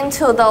down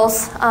into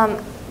those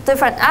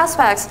different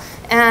aspects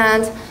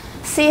and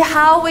see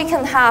how we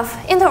can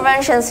have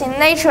interventions in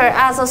nature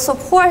as a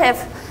supportive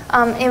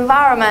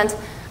environment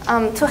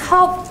to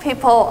help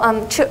people,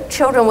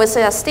 children with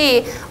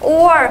ASD,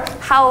 or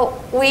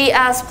how we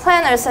as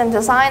planners and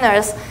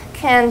designers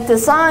can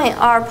design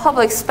our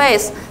public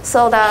space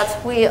so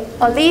that we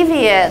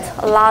alleviate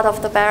a lot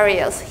of the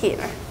barriers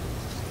here.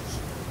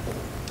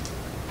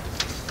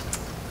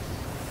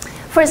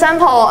 For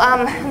example,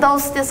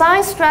 those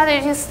design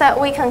strategies that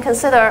we can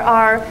consider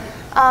are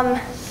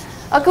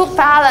a good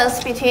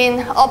balance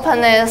between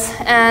openness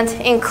and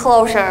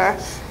enclosure.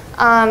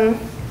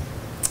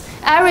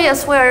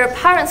 Areas where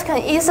parents can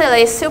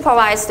easily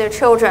supervise their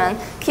children,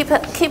 keep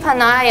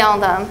an eye on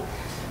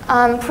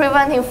them,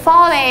 preventing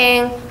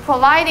falling,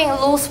 providing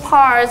loose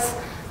parts,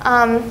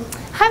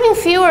 having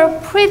fewer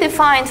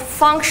predefined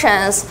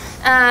functions,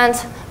 and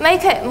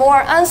make it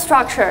more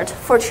unstructured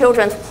for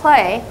children to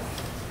play.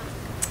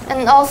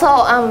 And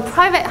also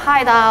private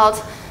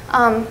hideout,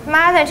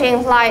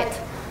 managing light,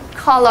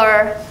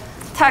 color,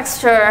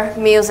 texture,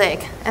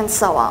 music, and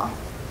so on.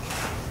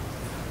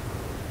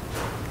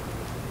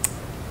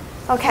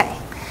 Okay,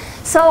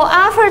 so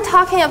after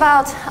talking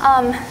about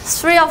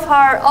 3 of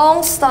our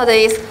own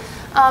studies,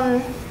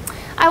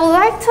 I would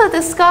like to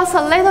discuss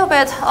a little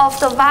bit of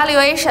the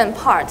valuation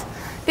part,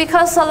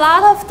 because a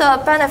lot of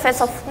the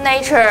benefits of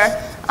nature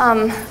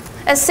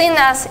is seen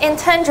as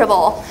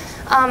intangible.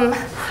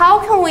 How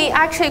can we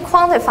actually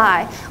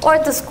quantify or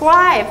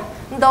describe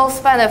those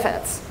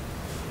benefits?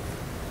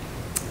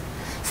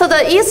 So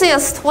the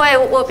easiest way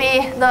would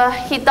be the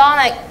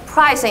hedonic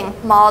pricing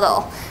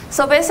model.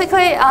 So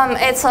basically,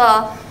 it's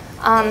a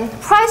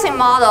pricing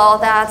model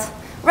that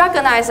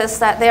recognizes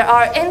that there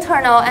are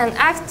internal and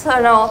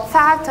external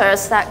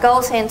factors that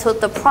goes into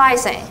the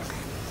pricing.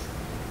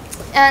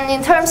 And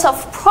in terms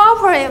of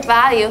property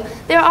value,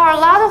 there are a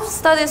lot of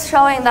studies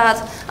showing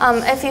that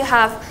if you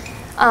have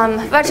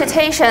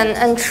vegetation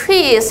and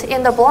trees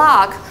in the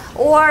block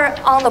or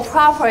on the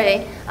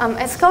property,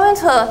 it's going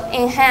to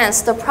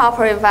enhance the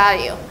property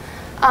value.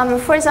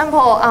 For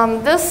example,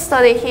 this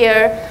study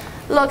here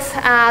looks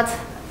at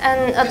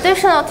an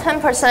additional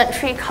 10%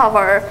 tree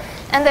cover,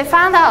 and they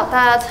found out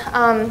that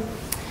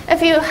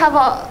if you have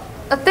an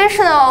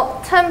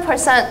additional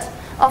 10%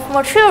 of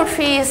mature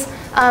trees,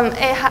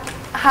 it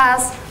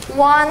has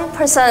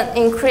 1%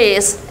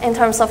 increase in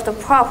terms of the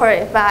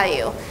property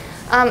value.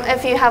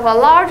 If you have a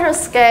larger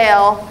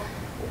scale,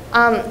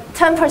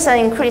 10%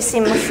 increase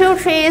in mature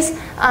trees,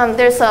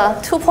 there's a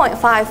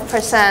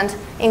 2.5%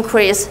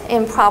 increase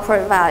in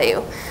property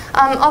value.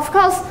 Of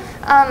course,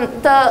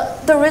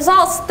 the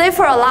results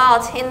differ a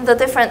lot in the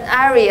different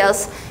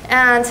areas,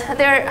 and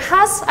there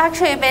has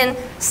actually been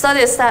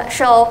studies that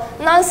show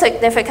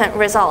non-significant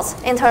results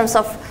in terms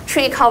of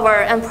tree cover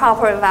and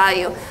property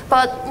value,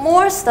 but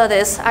more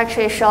studies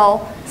actually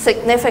show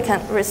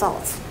significant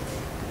results.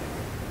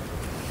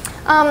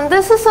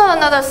 This is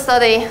another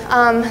study.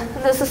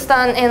 This is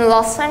done in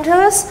Los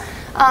Angeles,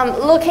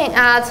 looking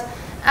at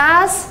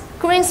as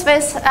green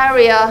space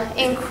area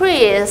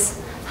increase,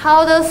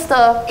 how does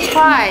the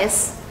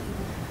price,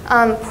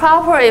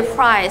 property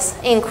price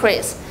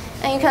increase?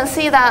 And you can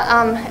see that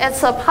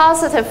it's a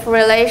positive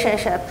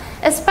relationship,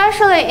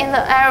 especially in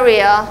the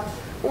area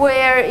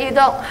where you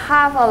don't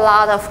have a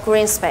lot of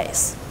green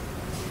space.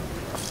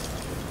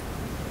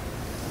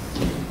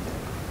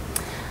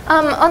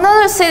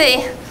 Another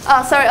study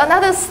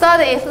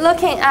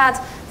looking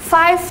at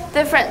 5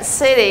 different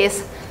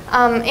cities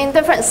in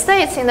different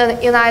states in the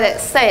United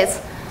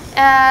States.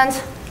 And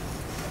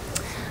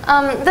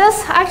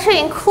this actually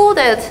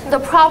included the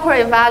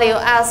property value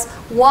as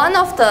one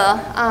of the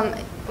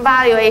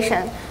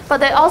valuation, but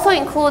they also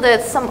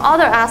included some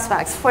other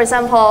aspects. For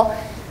example,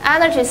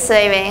 energy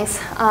savings,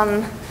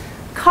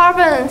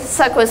 carbon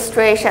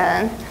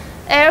sequestration,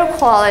 air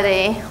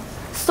quality,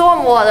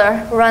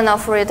 stormwater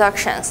runoff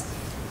reductions.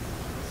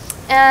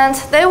 And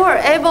they were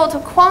able to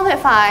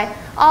quantify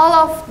all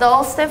of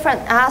those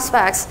different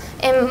aspects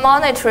in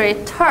monetary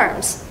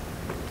terms.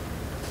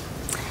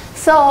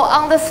 So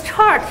on this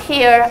chart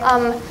here,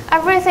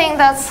 everything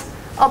that's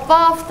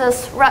above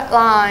this red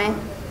line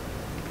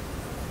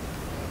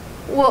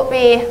will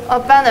be a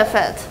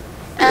benefit,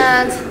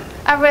 and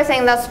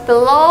everything that's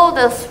below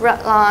this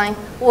red line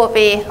will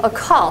be a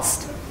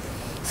cost.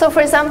 So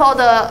for example,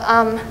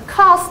 the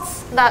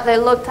costs that they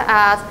looked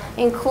at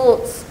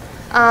includes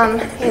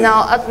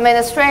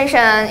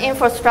administration,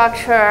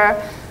 infrastructure,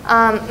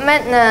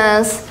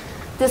 maintenance,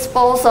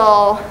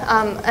 disposal,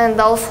 and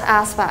those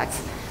aspects.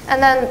 And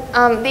then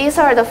these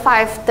are the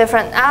 5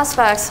 different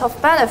aspects of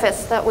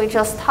benefits that we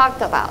just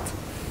talked about.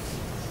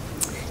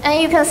 And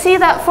you can see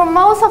that for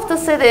most of the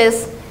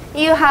cities,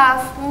 you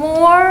have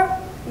more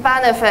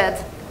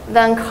benefit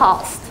than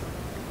cost.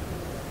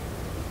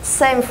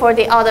 Same for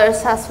the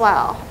others as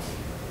well.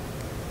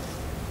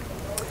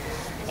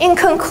 in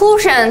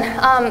conclusion,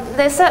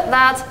 they said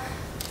that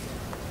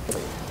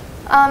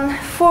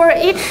for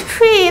each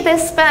tree, they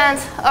spent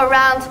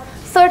around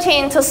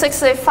 $13 to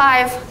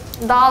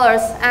 $65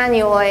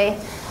 annually,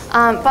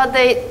 but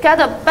they get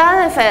a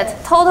benefit,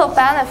 total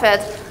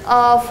benefit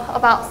of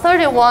about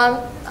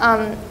 $31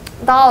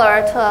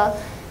 to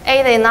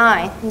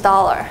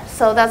 $89.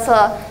 So that's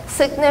a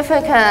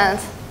significant,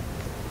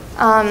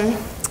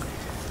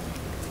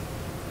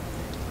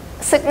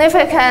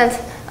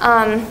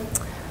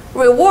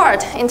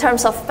 reward in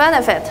terms of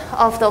benefit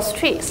of those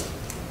trees.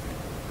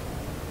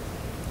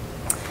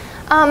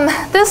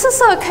 This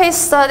is a case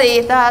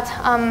study that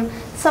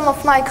some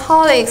of my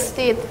colleagues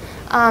did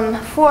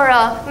for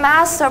a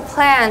master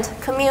planned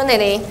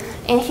community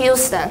in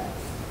Houston.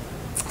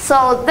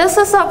 So this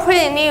is a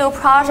pretty new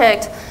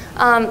project.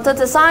 The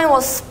design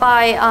was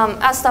by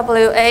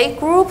SWA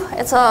Group.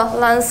 It's a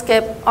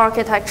landscape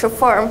architecture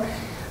firm.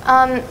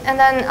 And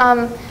then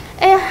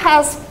it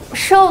has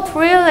showed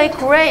really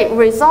great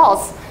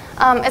results.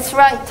 It's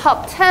ranked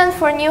top 10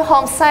 for new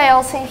home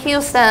sales in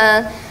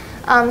Houston,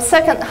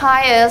 second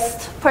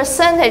highest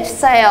percentage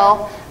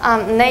sale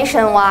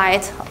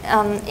nationwide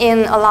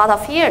in a lot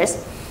of years.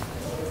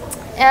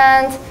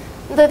 And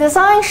the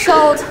design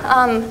showed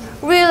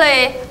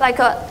really like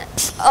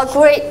a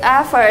great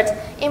effort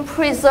in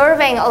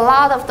preserving a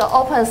lot of the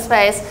open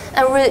space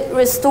and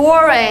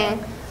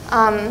restoring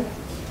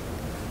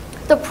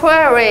the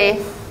prairie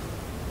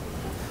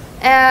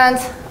and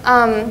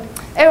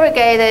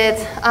irrigated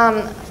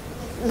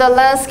the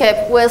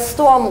landscape with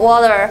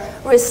stormwater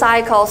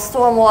recycle,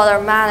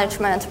 stormwater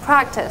management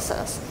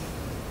practices.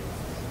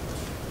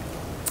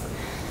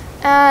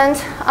 And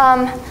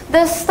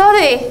this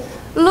study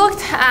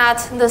looked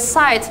at the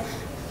site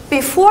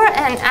before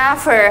and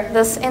after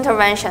this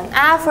intervention,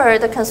 after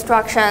the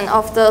construction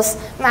of this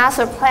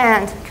master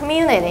planned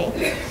community.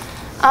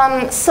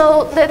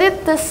 So they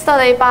did this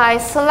study by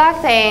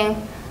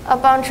selecting a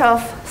bunch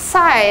of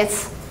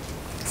sites.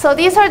 So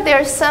these are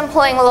their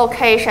sampling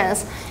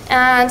locations.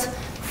 And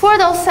for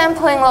those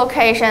sampling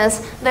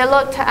locations, they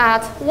looked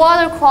at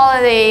water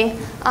quality,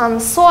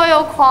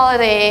 soil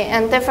quality,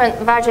 and different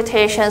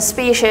vegetation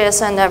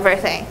species and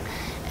everything.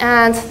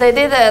 And they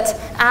did it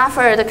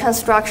after the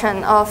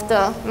construction of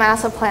the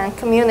master plan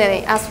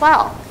community as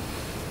well.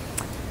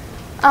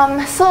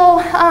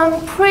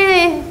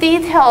 Pretty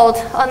detailed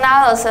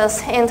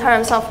analysis in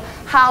terms of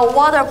how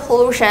water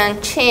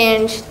pollution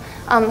changed,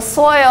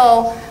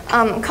 soil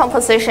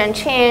composition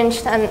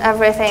changed, and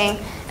everything.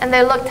 And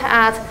they looked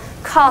at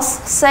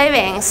cost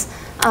savings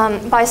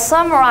by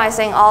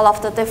summarizing all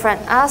of the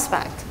different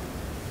aspects.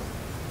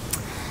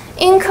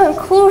 In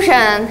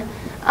conclusion,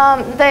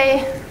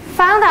 they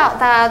found out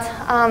that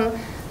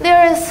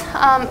there is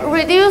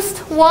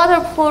reduced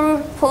water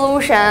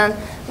pollution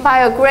by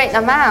a great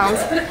amount.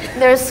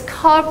 There's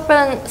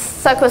carbon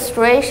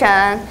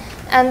sequestration,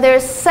 and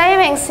there's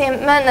savings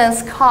in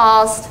maintenance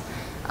cost,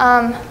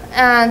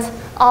 and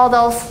all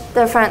those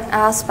different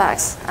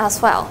aspects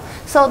as well.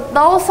 So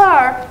those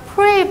are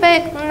pretty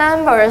big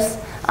numbers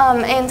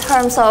in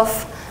terms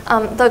of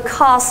the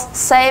cost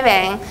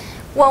saving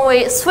when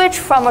we switch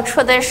from a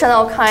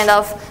traditional kind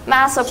of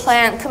master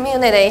plan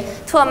community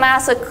to a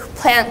master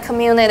plan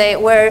community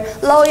where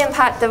low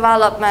impact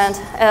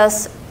development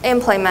is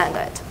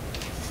implemented.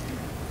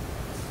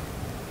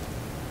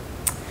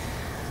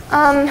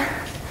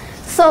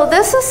 So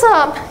this is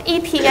an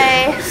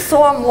EPA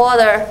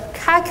stormwater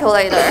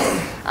calculator.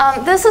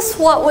 This is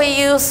what we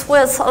use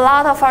with a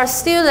lot of our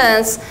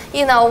students.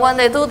 You know, when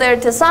they do their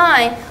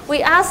design,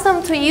 we ask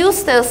them to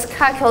use this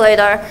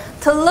calculator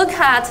to look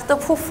at the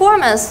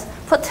performance,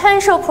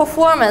 potential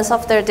performance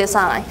of their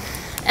design.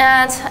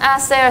 And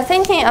as they're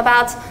thinking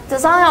about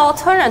design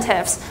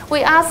alternatives,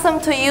 we ask them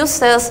to use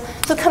this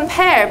to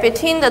compare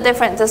between the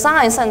different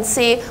designs and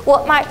see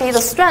what might be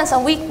the strengths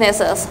and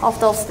weaknesses of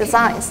those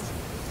designs.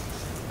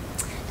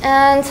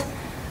 And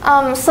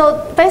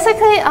so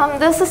basically,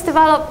 this is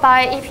developed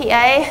by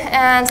EPA,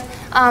 and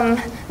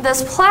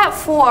this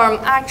platform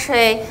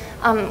actually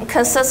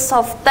consists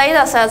of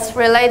data sets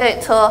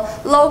related to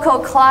local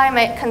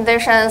climate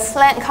conditions,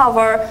 land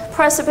cover,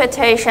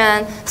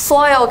 precipitation,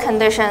 soil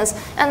conditions,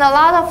 and a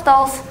lot of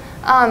those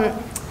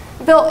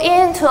built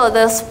into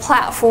this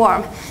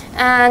platform.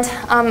 And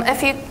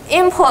if you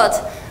input,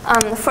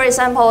 for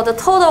example, the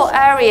total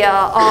area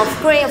of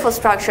green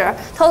infrastructure,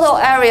 total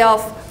area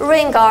of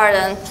rain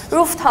garden,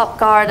 rooftop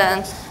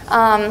garden,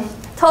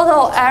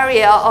 total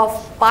area of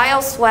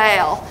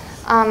bioswale,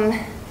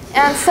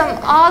 and some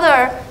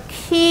other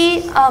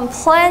key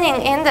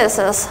planning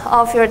indices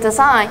of your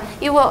design,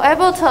 you will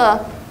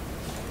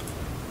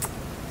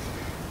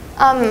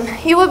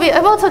be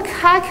able to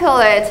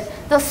calculate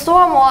the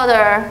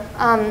stormwater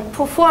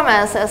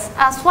performances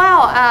as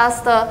well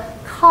as the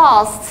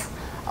costs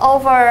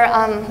over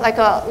like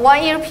a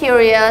 1 year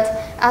period,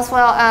 as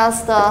well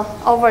as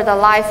over the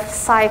life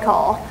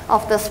cycle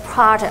of this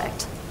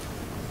project.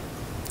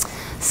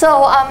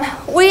 So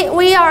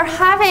we are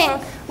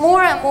having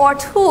more and more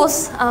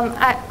tools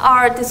at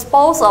our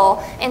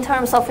disposal in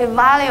terms of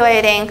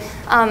evaluating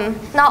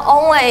not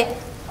only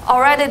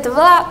already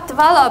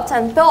developed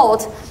and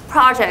built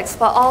projects,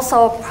 but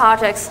also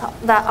projects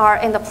that are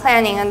in the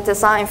planning and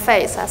design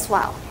phase as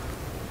well.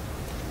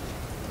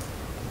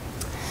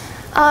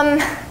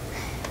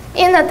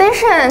 In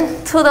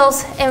addition to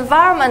those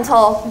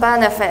environmental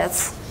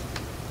benefits,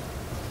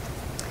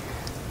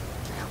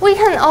 we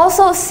can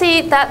also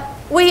see that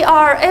we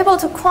are able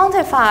to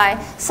quantify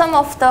some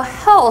of the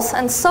health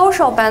and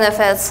social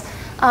benefits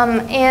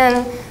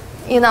in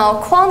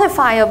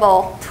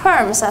quantifiable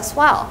terms as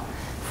well.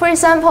 For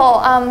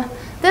example,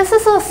 this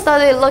is a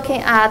study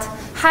looking at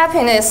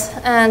happiness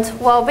and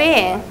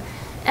well-being,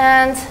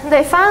 and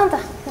they found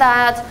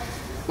that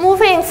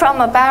moving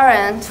from a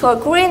barren to a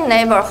green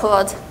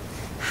neighborhood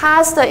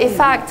has the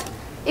effect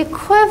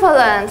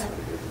equivalent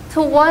to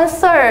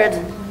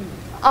 1/3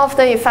 of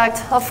the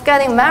effect of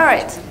getting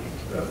married.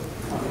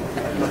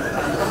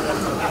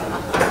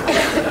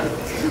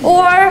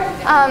 Or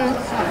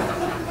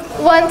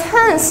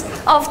 1/10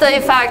 of the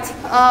effect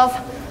of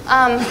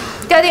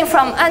getting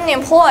from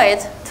unemployed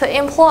to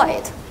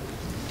employed.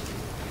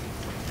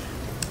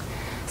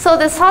 So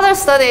this other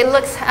study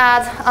looks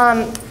at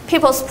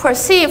people's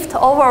perceived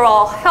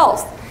overall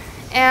health,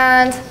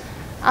 and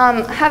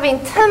having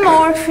 10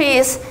 more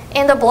trees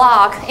in the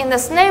block in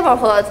this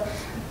neighborhood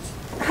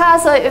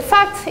has an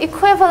effect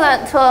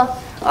equivalent to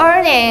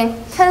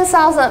earning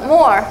 10,000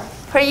 more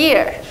per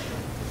year,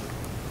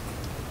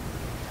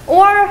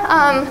 or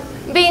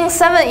being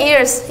 7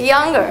 years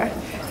younger.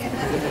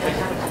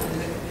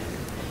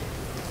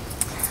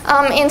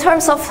 In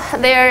terms of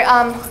their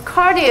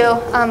cardio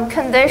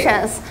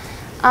conditions,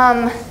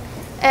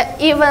 it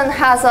even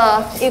has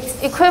an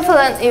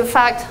equivalent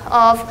effect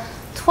of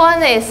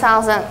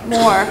 20,000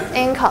 more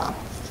income.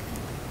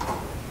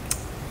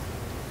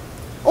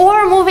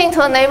 Or moving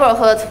to a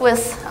neighborhood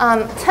with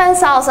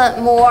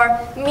 10,000 more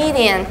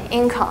median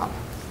income.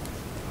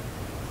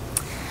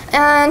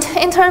 And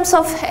in terms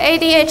of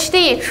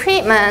ADHD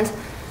treatment,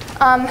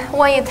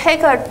 when you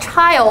take a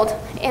child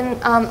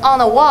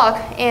on a walk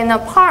in a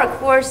park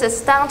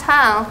versus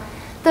downtown,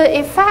 the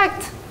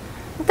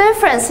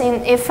difference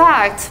in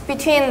effect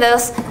between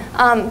this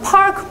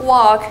park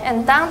walk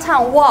and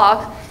downtown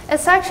walk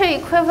is actually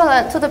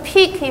equivalent to the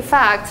peak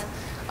effect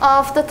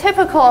of the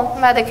typical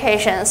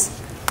medications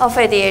of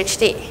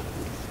ADHD.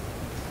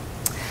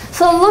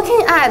 So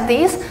looking at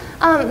these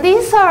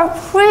are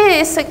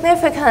pretty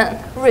significant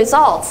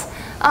results.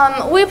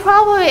 We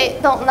probably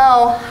don't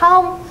know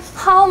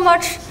how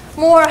much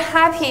more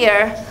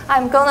happier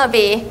I'm gonna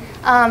be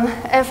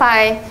if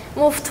I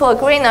move to a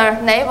greener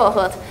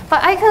neighborhood.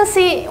 But I can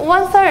see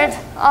 1/3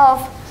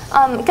 of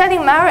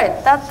getting married.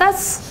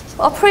 That's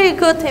a pretty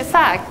good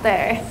effect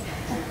there.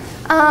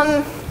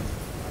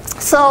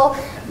 So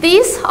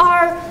these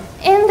are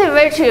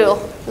individual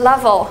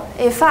level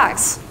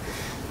effects.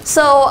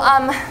 So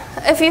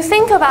if you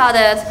think about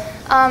it,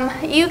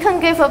 you can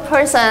give a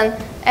person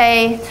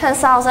a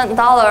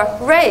 $10,000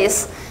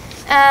 raise,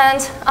 and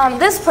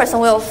this person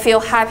will feel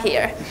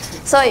happier.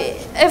 So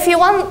if you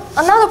want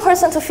another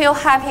person to feel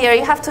happier,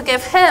 you have to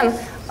give him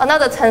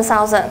another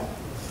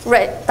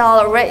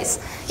 $10,000 raise.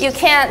 You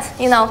can't,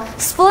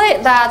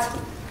 split that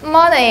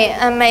money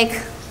and make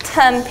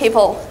 10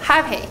 people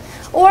happy.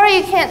 Or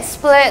you can't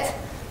split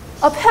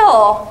a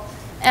pill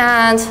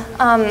and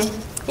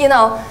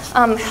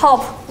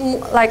help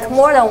like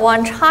more than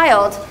one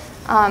child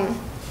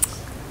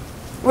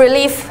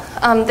relieve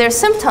their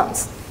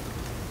symptoms.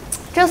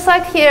 Just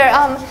like here,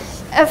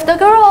 if the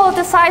girl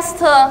decides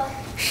to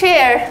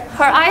share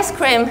her ice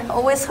cream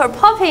with her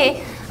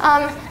puppy,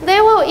 they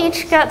will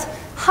each get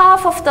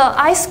half of the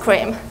ice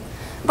cream.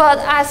 But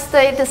as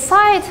they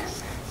decide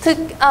to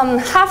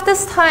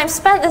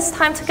spend this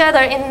time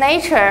together in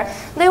nature,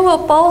 they will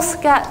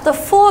both get the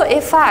full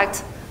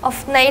effect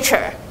of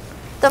nature.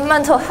 The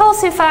mental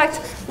health effect,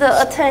 the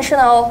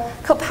attentional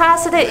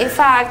capacity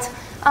effect,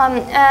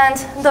 and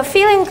the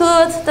feeling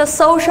good, the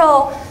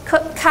social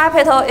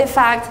capital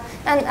effect,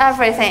 and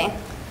everything.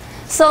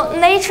 So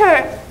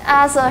nature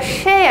as a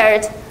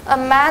shared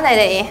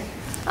amenity,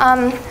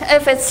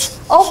 if it's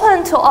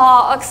open to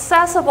all,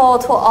 accessible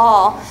to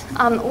all,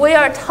 we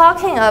are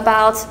talking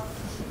about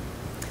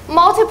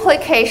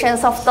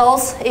multiplications of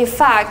those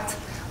effects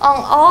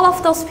on all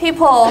of those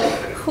people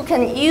who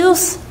can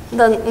use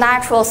the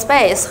natural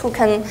space, who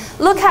can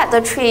look at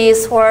the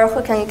trees or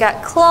who can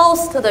get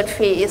close to the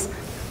trees.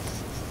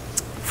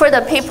 For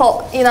the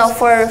people,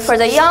 for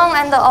the young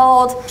and the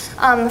old,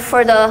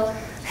 for the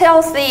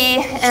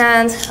healthy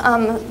and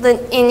the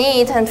in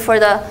need, and for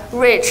the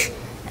rich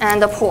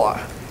and the poor.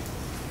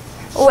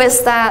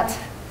 With that,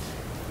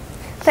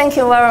 thank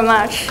you very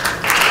much.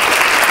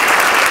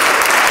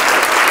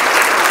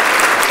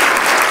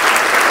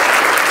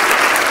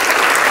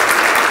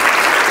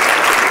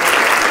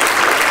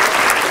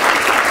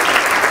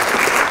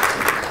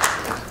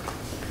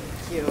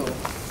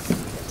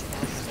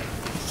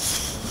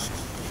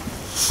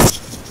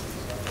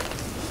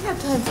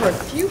 Time for a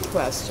few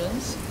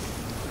questions,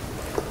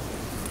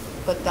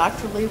 but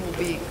Dr. Lee will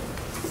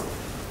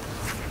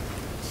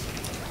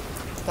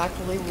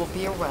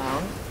be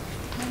around.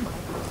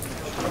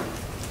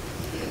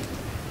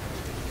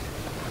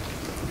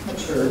 Not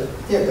sure.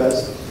 There it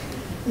goes.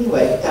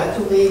 Anyway,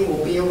 Dr. Lee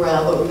will be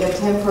around, but we got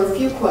time for a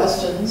few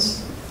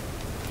questions.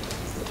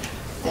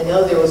 I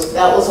know that was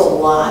a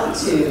lot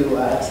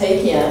to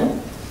take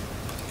in.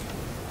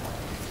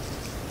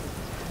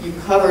 You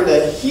covered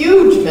a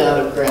huge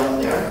amount of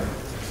ground there.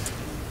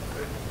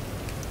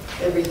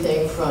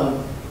 Everything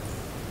from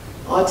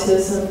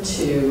autism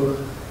to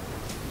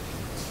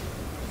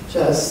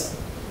just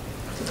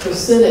the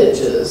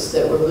percentages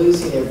that we're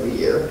losing every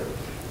year.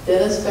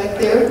 Dennis, back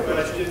there?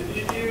 Did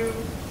you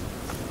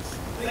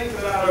think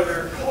about, are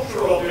there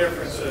cultural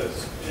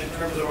differences in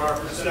terms of our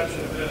perception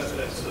of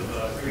benefits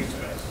of green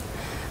space?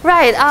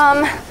 Right.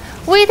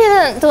 We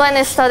didn't do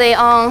any study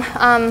on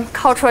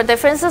cultural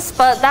differences,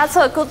 but that's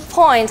a good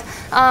point.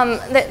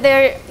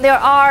 There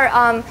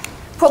are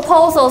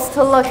proposals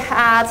to look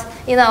at,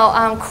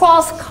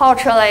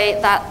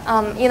 cross-culturally that,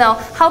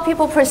 how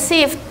people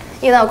perceive,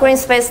 green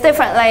space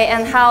differently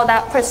and how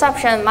that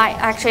perception might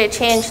actually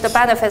change the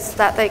benefits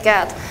that they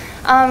get.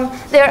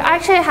 There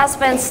actually has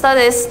been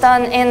studies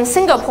done in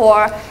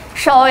Singapore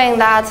showing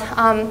that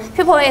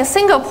people in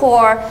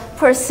Singapore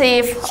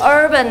perceive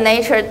urban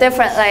nature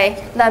differently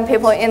than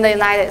people in the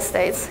United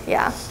States.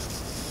 Yeah.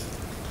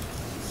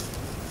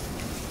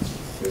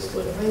 First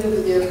one right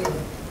over there.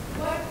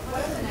 What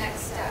are the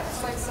next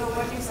steps? Like, so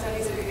what new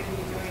studies are you going to be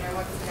doing, or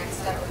what's the next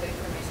step with the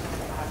information that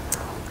you have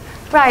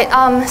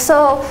now? Right.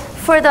 So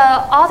for the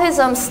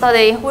autism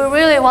study, we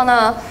really want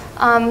to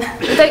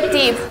dig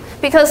deep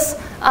because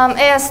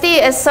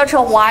ASD is such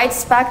a wide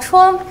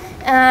spectrum.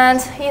 And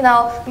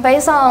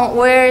based on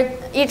where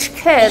each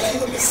kid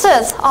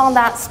sits on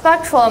that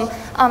spectrum,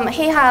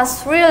 he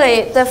has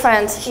really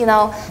different,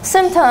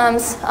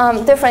 symptoms,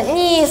 different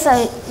needs,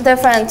 and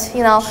different,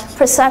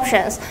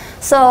 perceptions.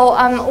 So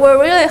we're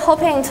really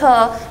hoping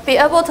to be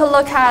able to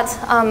look at,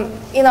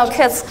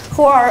 kids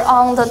who are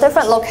on the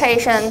different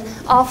location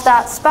of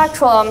that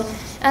spectrum.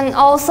 And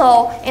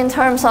also in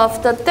terms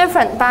of the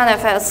different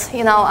benefits,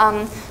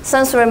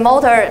 sensory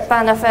motor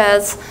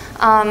benefits,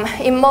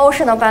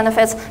 emotional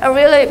benefits, and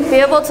really be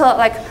able to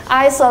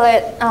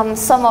isolate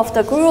some of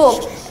the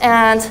group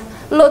and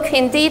look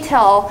in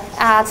detail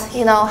at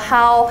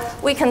how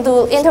we can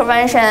do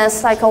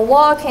interventions like a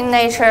walk in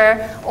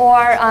nature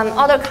or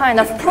other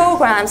kind of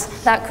programs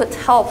that could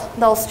help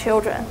those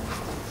children.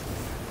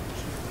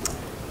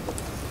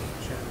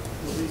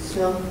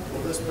 Will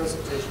this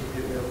presentation be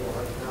available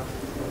right now?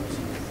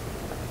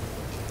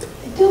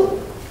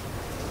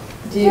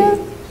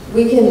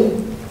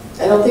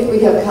 I don't think we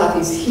have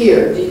copies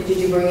here. Did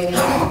you bring any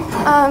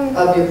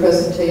of your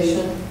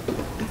presentation?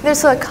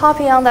 There's a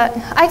copy on that.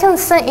 I can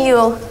send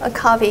you a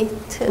copy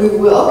too. We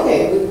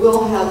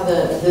will have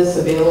this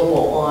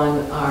available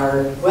on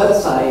our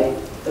website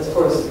as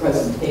far as the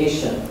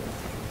presentation.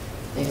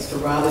 Thanks to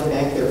Robin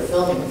back there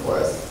filming for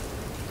us.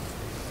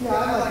 Yeah,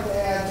 I'd like to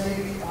add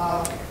maybe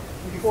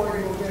before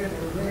you move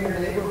into a greener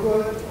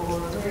neighborhood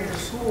or a greener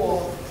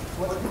school,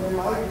 there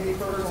might be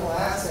personal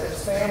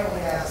assets, family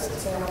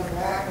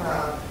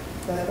background,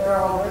 that they're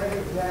already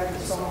exactly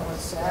somewhat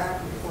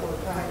stacked before the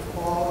kind of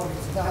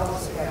qualities and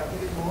talents they have to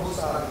get the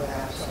most out of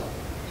that. So,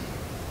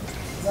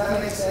 does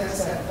that make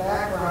sense? That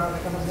background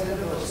that comes into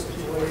those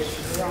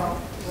situations, they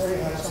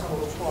already have some of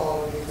those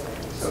qualities that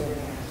can say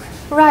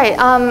that.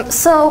 Right.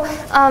 So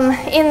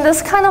in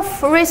this kind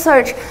of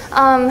research,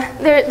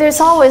 there's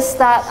always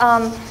that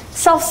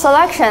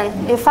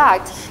self-selection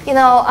effect.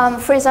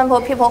 For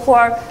example, people who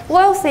are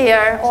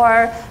wealthier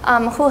or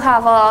who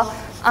have a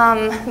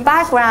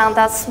background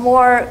that's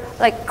more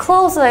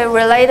closely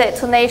related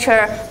to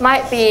nature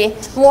might be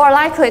more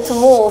likely to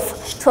move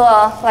to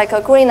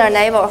a greener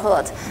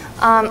neighborhood.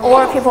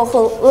 Or people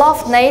who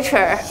love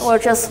nature will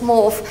just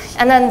move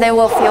and then they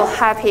will feel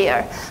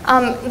happier.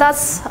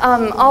 That's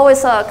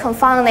always a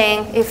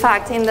confounding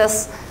effect in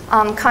this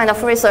kind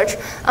of research.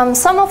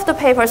 Some of the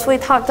papers we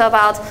talked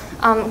about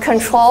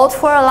controlled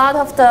for a lot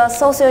of the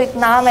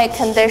socioeconomic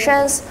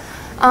conditions.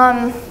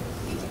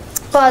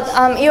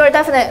 But you're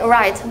definitely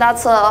right.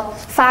 That's a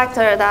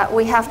factor that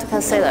we have to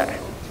consider.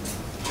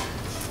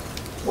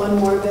 One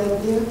more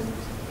bit here.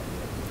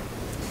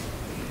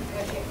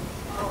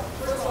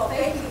 First of all,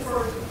 thank you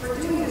for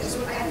doing this.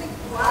 I think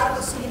a lot of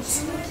us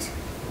intuit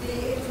the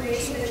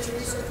information that your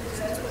research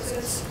presents, but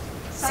since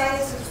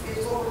science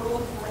is what we're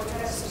looking for,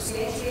 to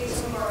substantiate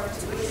some of our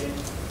intuition,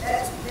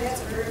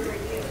 that's a very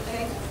great deal.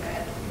 Thank you for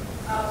that.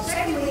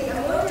 Secondly,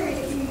 I'm wondering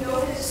if you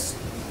notice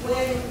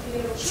when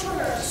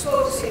children are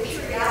exposed, say,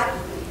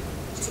 periodically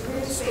to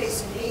green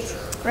space in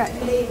nature, right,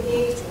 and they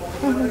engage in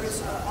whether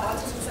it's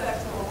autism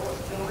spectrum or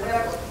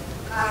whatever,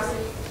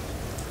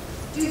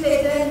 do they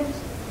then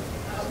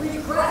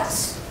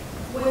regress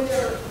when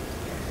they're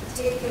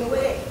taken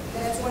away?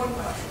 That's one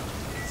question.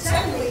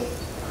 Secondly,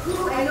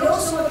 I know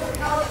some of your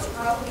colleagues are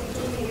probably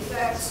doing the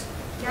effects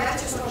not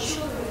just on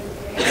children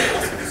and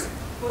adolescents,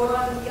 but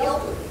on the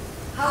elderly.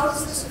 How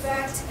does this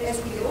affect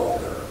as we get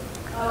older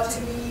to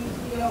be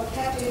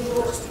kept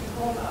indoors, to be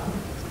home now?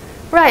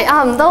 Right,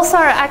 those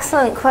are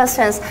excellent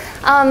questions.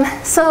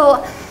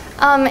 So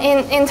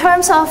in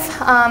terms of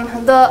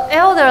the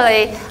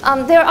elderly,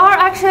 there are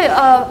actually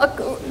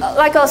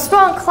like a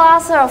strong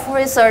cluster of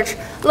research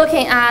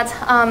looking at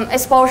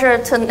exposure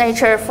to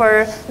nature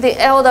for the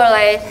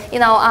elderly,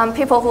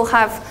 people who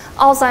have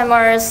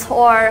Alzheimer's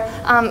or,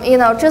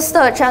 just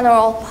the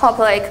general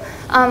public.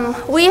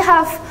 We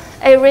have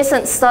a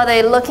recent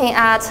study looking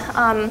at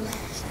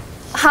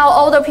how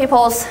older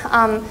people's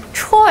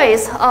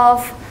choice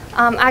of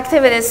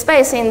activity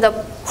space in the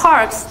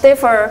parks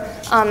differ.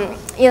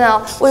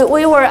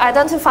 We were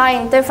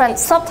identifying different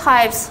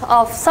subtypes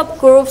of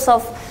subgroups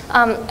of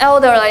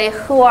elderly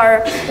who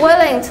are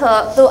willing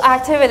to do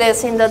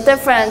activities in the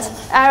different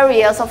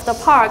areas of the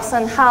parks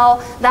and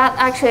how that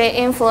actually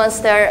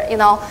influenced their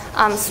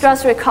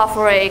stress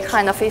recovery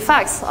kind of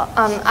effects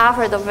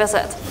after the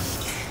visit.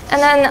 And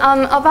then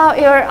about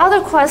your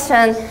other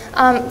question,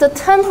 the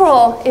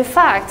temporal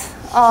effect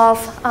of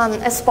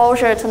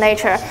exposure to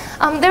nature.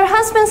 There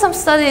has been some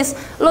studies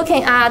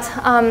looking at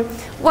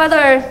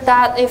whether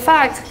that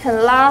effect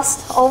can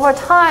last over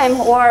time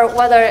or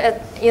whether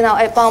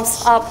it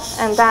bumps up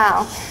and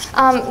down.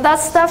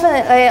 That's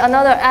definitely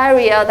another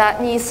area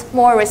that needs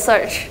more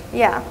research.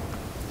 Yeah.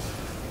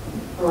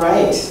 All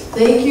right.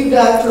 Thank you,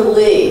 Dr.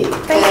 Lee.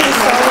 Thank you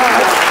so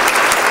much.